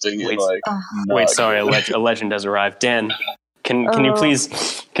posting, and like. Wait, not sorry, good. a legend has arrived. Dan, can you please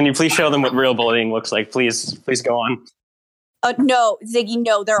show them what real bullying looks like? Please go on. No, Ziggy,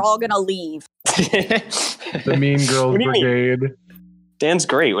 no, they're all gonna leave. The Mean Girls What do you mean? Brigade. Dan's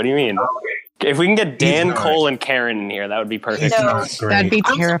great. What do you mean? If we can get Dan, Cole, and Karen in here, that would be perfect. No. That'd be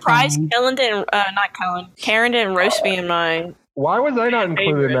I'm surprised terrifying. Karen didn't roast me in my. Why was I not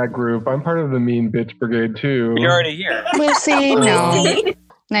included in that group? I'm part of the Mean Bitch Brigade too. You're already here. Lucy, no.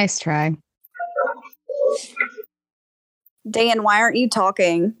 Nice try. Dan, why aren't you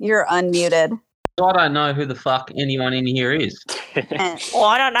talking? You're unmuted. I don't know who the fuck anyone in here is. Well,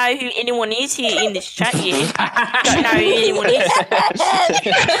 I don't know who anyone is here in this chat yet. Don't know who anyone is.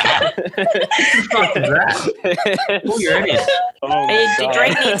 What is that? Oh, you're in it. Oh my They God.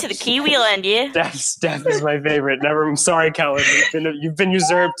 dragged me into the Kiwi land, yeah. Steph is my favorite. I'm sorry, Kellyn. You've been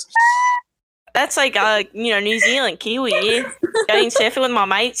usurped. That's like, New Zealand Kiwi, yeah. Going surfing with my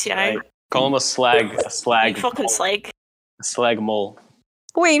mates, you know. Right. Call him a slag You fucking slag. mole.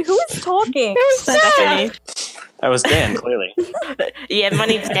 Wait, who is talking? Stephanie. That was Dan, clearly. Yeah, my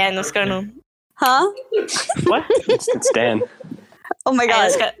name's Dan. What's going on? Huh? What? It's Dan. Oh my Hey,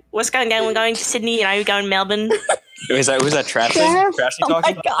 God. what's going on? We're going to Sydney, we're going to Melbourne. Was that Trashley? Steph? Trashley Oh my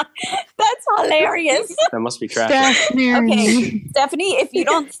talking? god, that's hilarious. That must be Trashley. Okay, Stephanie, if you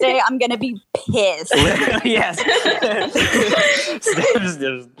don't stay, I'm gonna be pissed. Yes.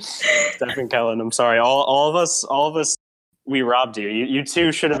 Steph and Kellyn, I'm sorry. All of us, we robbed you. You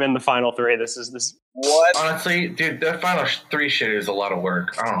two should have been the final three. This. What? Honestly, dude, the final three shit is a lot of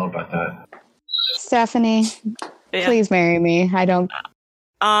work. I don't know about that. Stephanie, please marry me. I don't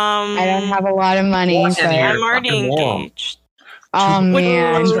have a lot of money, but I'm already engaged. Oh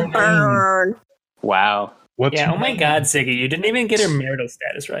man. Burn. Wow. Oh my god, Siggy, you didn't even get her marital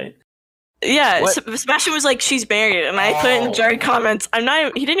status right. Yeah, Sebastian was like, she's married, and I put in the Jared comments, he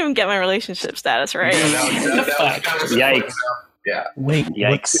didn't even get my relationship status right. Yikes. Yeah. Wait,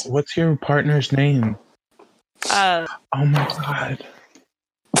 yikes. What's your partner's name? Oh my god.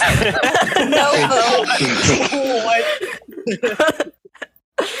 What?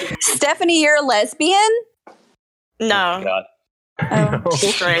 Stephanie, you're a lesbian? No. Oh, God.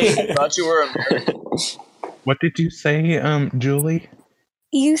 Straight. I thought you were American. What did you say, Julie?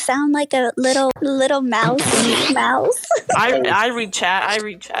 You sound like a little mouse. I read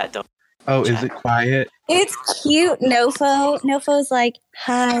chat. Don't. Oh, is it quiet? It's cute, Nofo. Nofo's like,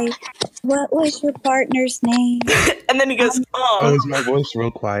 hi, what was your partner's name? And then he goes, Oh, is my voice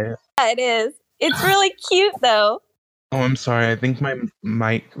real quiet? Yeah, it is. It's really cute, though. Oh, I'm sorry. I think my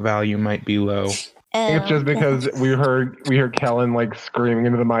mic value might be low. It's just because we heard Kellyn like screaming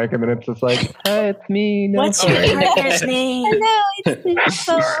into the mic, and then it's just like, "Hi, it's me." No, what's your partner's name? Hello, it's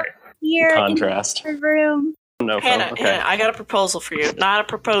Nofo here Contrast. in the room. No, Hannah, okay. Hannah, I got a proposal for you. Not a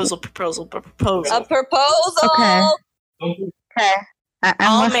proposal, but proposal. A proposal. Okay.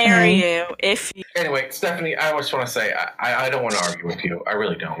 I'll marry you if you... Anyway, Stephanie, I just want to say I don't want to argue with you. I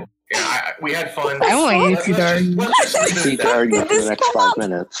really don't. Yeah, we had fun. I want you to argue. Let's just leave it at that for the next 5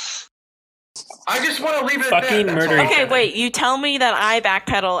 minutes. I just want to leave it Fucking at that. murder. Okay, wait. You tell me that I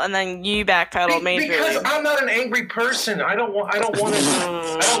backpedal, and then you backpedal. Because I'm not an angry person. I don't want to. I don't like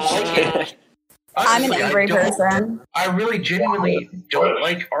it. I'm an Honestly, angry person. I really genuinely don't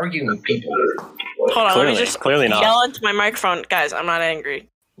like arguing with people. Hold on, let me just clearly not. yell into my microphone. Guys, I'm not angry.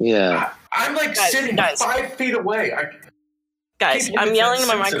 Yeah. I'm like sitting 5 feet away. Guys, I'm yelling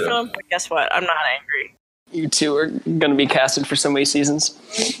into my microphone, but guess what? I'm not angry. You two are going to be casted for so many seasons.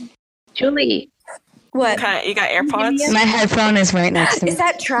 Julie. What? You got AirPods? My headphone is right next to me. Is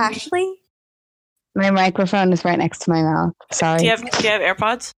that Trashley? My microphone is right next to my mouth. Sorry. Do you have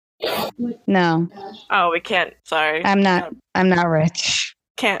AirPods? No. Oh, we can't. Sorry. I'm not rich.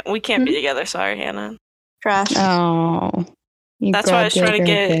 We can't be together. Sorry, Hannah. Trash. Oh. That's why I was trying to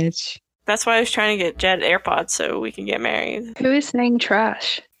get. Bitch. That's why I was trying to get Jed AirPods so we can get married. Who is saying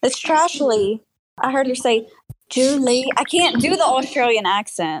trash? It's Trashley. I heard her say, Julie. I can't do the Australian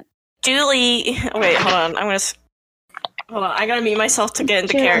accent. Julie. Wait, hold on. Hold on. I gotta mute myself to get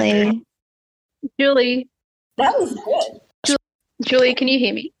into character. Julie. That was good. Julie, can you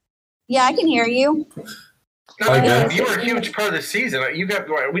hear me? Yeah, I can hear you. No, you were a huge part of the season.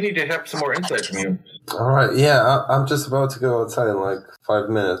 We need to have some more insight from you. All right, yeah, I'm just about to go outside in like 5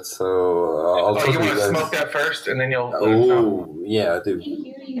 minutes, so I'll talk to you want you to guys. smoke that first, and then you'll... Oh, yeah, I do.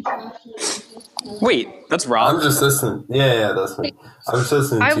 Wait, that's Robb. I'm just listening. Yeah, that's me. I'm just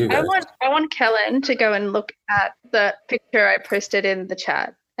listening to you guys. I want Kellyn to go and look at the picture I posted in the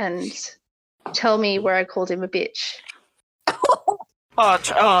chat and tell me where I called him a bitch.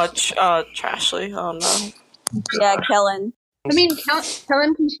 Trashley. Oh no. Yeah, Kellyn. I mean,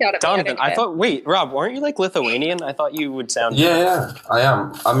 Kellyn can shout at Donovan, me. Wait, Robb, weren't you like Lithuanian? I thought you would sound. Yeah, I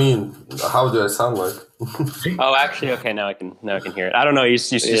am. I mean, how do I sound like? Oh, actually, okay. Now I can hear it. I don't know. You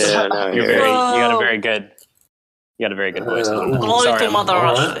got a very good voice. Sorry, I'm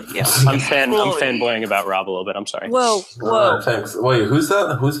fanboying about Robb a little bit. I'm sorry. Whoa. Thanks. Wait, who's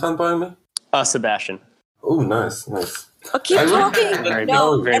that? Who's fanboying me? Sebastian. Oh, nice. Keep talking. Very big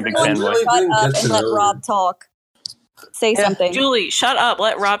Everyone fanboy. shut up and let Robb talk. Say something. Julie, shut up.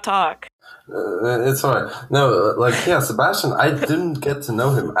 Let Robb talk. It's alright. No, Sebastian, I didn't get to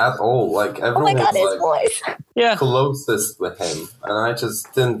know him at all. Like, everyone was voice. closest with him, and I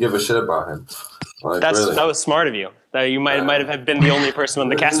just didn't give a shit about him. Like, That was smart of you. You might have been the only person on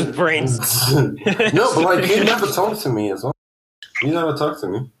the cast with brains. No, but like, he never talked to me as well. He never talked to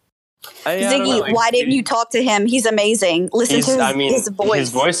me. Ziggy, why didn't you talk to him? He's amazing. Listen to his voice. His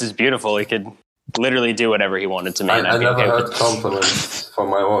voice is beautiful. He could literally do whatever he wanted to me. I never heard compliments for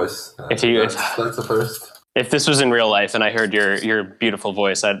my voice. That's the first. If this was in real life and I heard your beautiful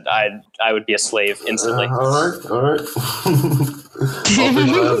voice, I would be a slave instantly. All right.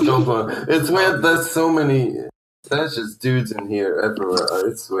 It's weird. There's so many. There's just dudes in here everywhere.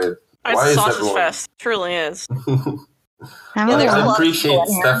 It's weird. Why It's is sausage everyone? fest. Truly is. I appreciate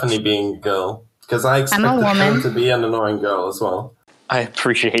Stephanie being a girl because I expected her to be an annoying girl as well. I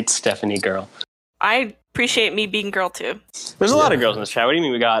appreciate Stephanie girl. I appreciate me being girl too. There's a lot of girls in this chat. What do you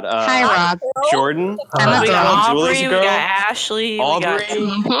mean? We got Hi, Rob. Jordan. We got Aubrey. Julie's a We girl. got Ashley. Aubrey.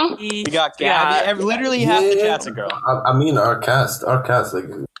 We We got Gabby. Literally half the chat's a girl. I mean, our cast, like,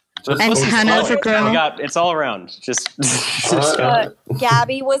 just And Hannah's a girl. We got it's all around. Just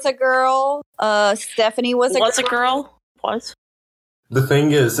Gabby was a girl. Stephanie was a girl. Was. The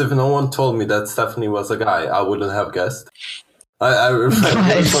thing is, if no one told me that Stephanie was a guy, I wouldn't have guessed. I really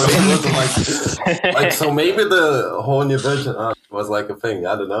thought it wasn't like so maybe the whole new version was like a thing.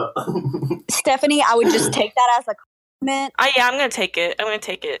 I don't know. Stephanie, I would just take that as a compliment. Yeah, I'm gonna take it.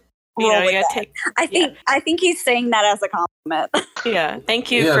 You Roll know, with you gotta that. take. I think he's saying that as a compliment. Yeah,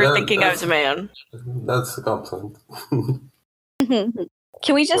 thank you Yeah, for thinking I was a man. That's a compliment.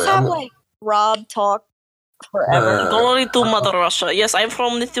 Can we just Wait, have I'm- like Rob talk forever? Glory to Mother Russia. Yes, I'm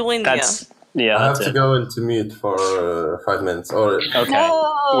from Lithuania. I have to go into mute for 5 minutes. Or Okay.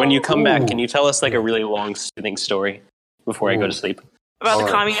 When you come back, Ooh. can you tell us like a really long, soothing story before I go to sleep? About the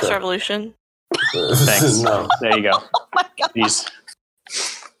Alright, communist sure. revolution. Thanks. No. There you go. Jeez.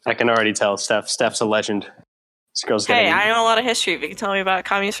 I can already tell. Steph's a legend. This girl's Hey, getting. I know a lot of history. If you can tell me about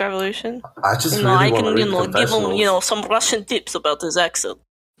communist revolution, I just you know, really I want can, to you read know, give them, confessionals. some Russian tips about his accent.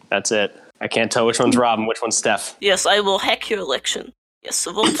 That's it. I can't tell which one's Rob and which one's Steph. Yes, I will hack your election. Yes,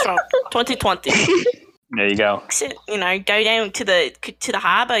 vote Trump 2020. There you go. You know, go down to the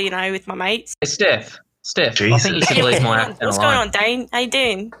harbour, you know, with my mates. Hey, Steph, I think you should leave my accent What's going alone. on, Dane? How you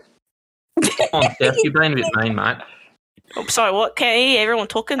doing? Come on, Steph, you're being a bit mean, mate. Oh, sorry, what? Can't hear everyone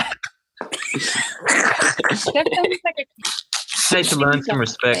talking. Need to learn some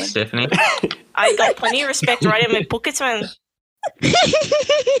respect, Stephanie. I got plenty of respect right in my pockets, man.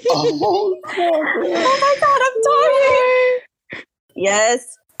 Oh my god, I'm dying.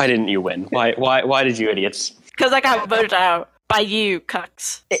 Yes. Why didn't you win? Why did you idiots? Because I got voted out by you,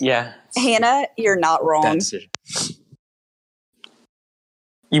 cucks. Yeah. Hannah, you're not wrong. That decision.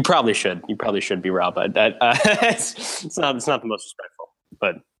 You probably should. You probably should be Rob. It's not the most respectful,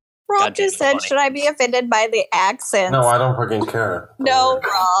 but Rob just said, should I be offended by the accent? No, I don't fucking care. No,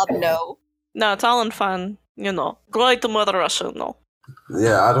 Rob, no. No, it's all in fun. You know. Glory to Mother Russia, no.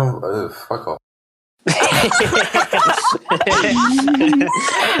 Yeah, I don't. Fuck off.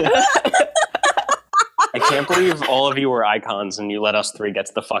 I can't believe all of you were icons and you let us three get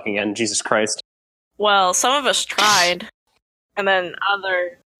to the fucking end. Jesus Christ. Well, some of us tried. And then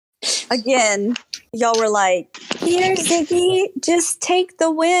other... Again, y'all were like, here, Ziggy, just take the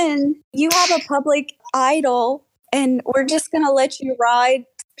win. You have a public idol, and we're just going to let you ride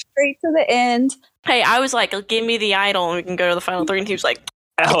straight to the end. Hey, I was like, give me the idol and we can go to the final three. And he was like,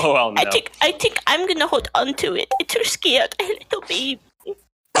 LOL, no. I think I'm going to hold on to it. I'm too scared. A little baby.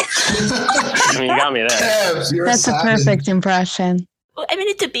 I mean, you got me there. That's a perfect impression. Oh, I'm a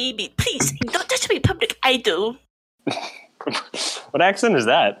little baby. Please, don't touch me, public idol. What accent is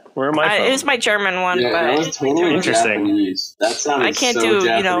that? Where am I from? It was my German one, Yeah, but that was totally interesting. Japanese. That sounded I can't so do,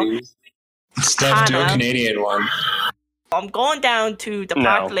 Japanese. Steph, do a Hannah. Canadian one. I'm going down to the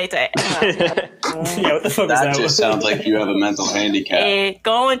park later. Yeah, what the fuck That was that? just sounds like you have a mental handicap.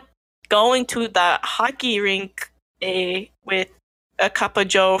 Going to the hockey rink with a cup of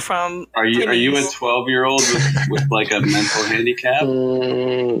Joe from. Are you a Timmy's. 12-year-old with like a mental handicap?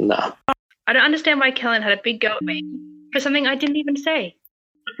 No. I don't understand why Kellyn had a big go at me for something I didn't even say.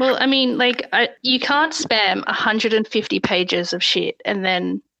 Well, I mean, like, you can't spam 150 pages of shit and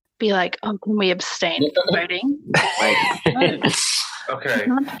then be like, oh, can we abstain from voting? Like, no. Okay. You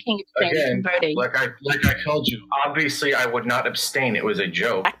can't fucking abstain Again, from voting. like I told you, obviously I would not abstain. It was a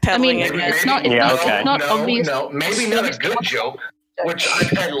joke. I mean, it's not obvious. No, maybe not a good joke, which I've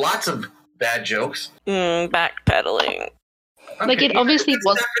had lots of bad jokes. Backpedaling. Like, it obviously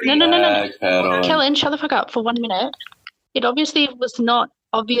was. No. Backpedaling. Kellyn, shut the fuck up for 1 minute. It obviously was not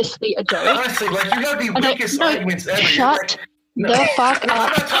obviously a joke. Honestly, like, you have the weakest arguments ever. Shut the fuck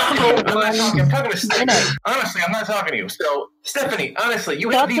up. I'm talking to Stephanie. Honestly, I'm not talking to you. So, Stephanie, honestly, you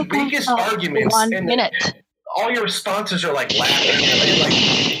have the weakest arguments. 1 and minute. all your responses are like laughing and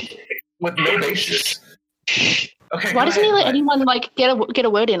like with no basis. Okay. Why doesn't he let anyone like get a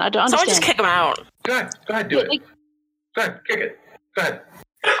word in? I don't understand. Someone just kick him out. Go ahead, do it. Go ahead, kick it. Go ahead.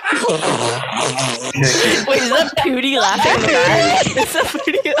 Wait, is that Pootie laughing in the back? Is that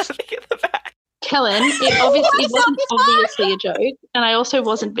Pootie laughing in the back? Kellyn, it wasn't obviously a joke, and I also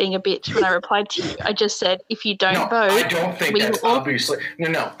wasn't being a bitch when I replied to you. I just said, if you don't vote, I don't think that's obviously.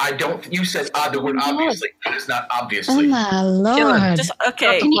 No, I don't. You said the word obviously. It's not obviously. Oh my lord! Just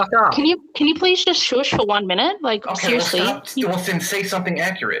okay. Can you please just shush for 1 minute? Like seriously. Well, then say something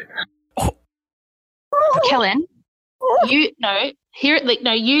accurate. Kellyn, you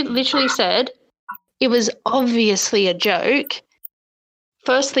literally said it was obviously a joke.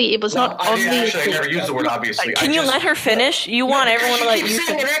 Firstly, it was not obviously. I never used the word obviously. Can you let her finish? You want everyone to let you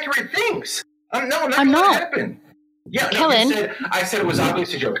saying finish. inaccurate things. I'm not. Kellyn, I said it was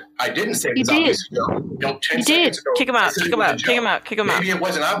obviously a joke. I didn't say it was obviously a joke. No, 10 seconds ago. Kick him out. Maybe it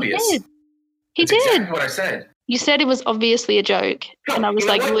wasn't obvious. He That's did. exactly what I said. You said it was obviously a joke, and I was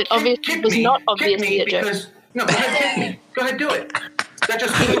like, well, it obviously was not obviously a joke. No, go ahead, kick me. Go ahead, do it. That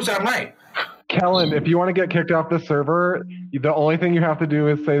just proves I'm right. Kellyn, if you want to get kicked off the server, the only thing you have to do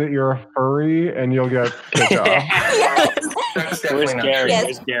is say that you're a furry, and you'll get kicked off. Where's Gary?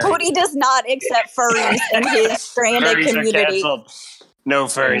 Yes, Cody does not accept furries in his stranded Furries are community. canceled. No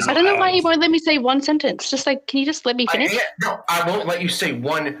furries. I don't know why you won't let me say one sentence. Just like, can you just let me finish? I won't let you say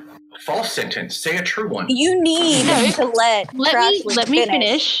one false sentence. Say a true one. You need to let me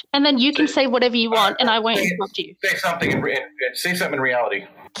finish, and then you can say whatever you want, and I won't interrupt you. Say something in reality.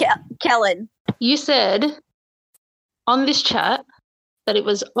 Kellyn, you said on this chat that it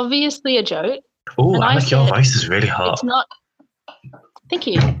was obviously a joke. Oh, Alec, your voice is really hot. It's not. Thank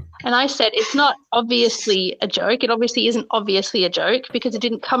you. And I said it's not obviously a joke. It obviously isn't obviously a joke because it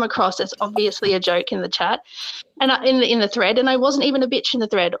didn't come across as obviously a joke in the chat and in the thread. And I wasn't even a bitch in the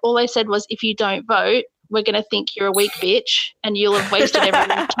thread. All I said was, if you don't vote, we're going to think you're a weak bitch and you'll have wasted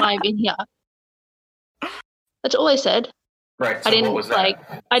everyone's time in here. That's all I said. Right. So I didn't what was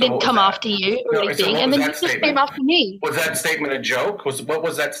that? I didn't come after you or anything, and then you just came after me. Was that statement a joke? What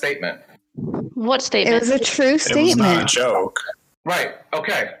was that statement? What statement? It was a true statement. It was not a joke. Right.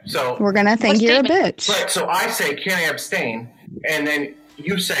 Okay. So we're gonna think you're a bitch. Right. So I say, can I abstain? And then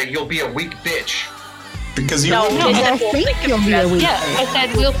you say you'll be a weak bitch. Because you we'll think you'll be a weak bitch. Yeah, I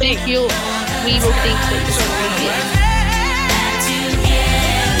said we will think that you're a weak bitch.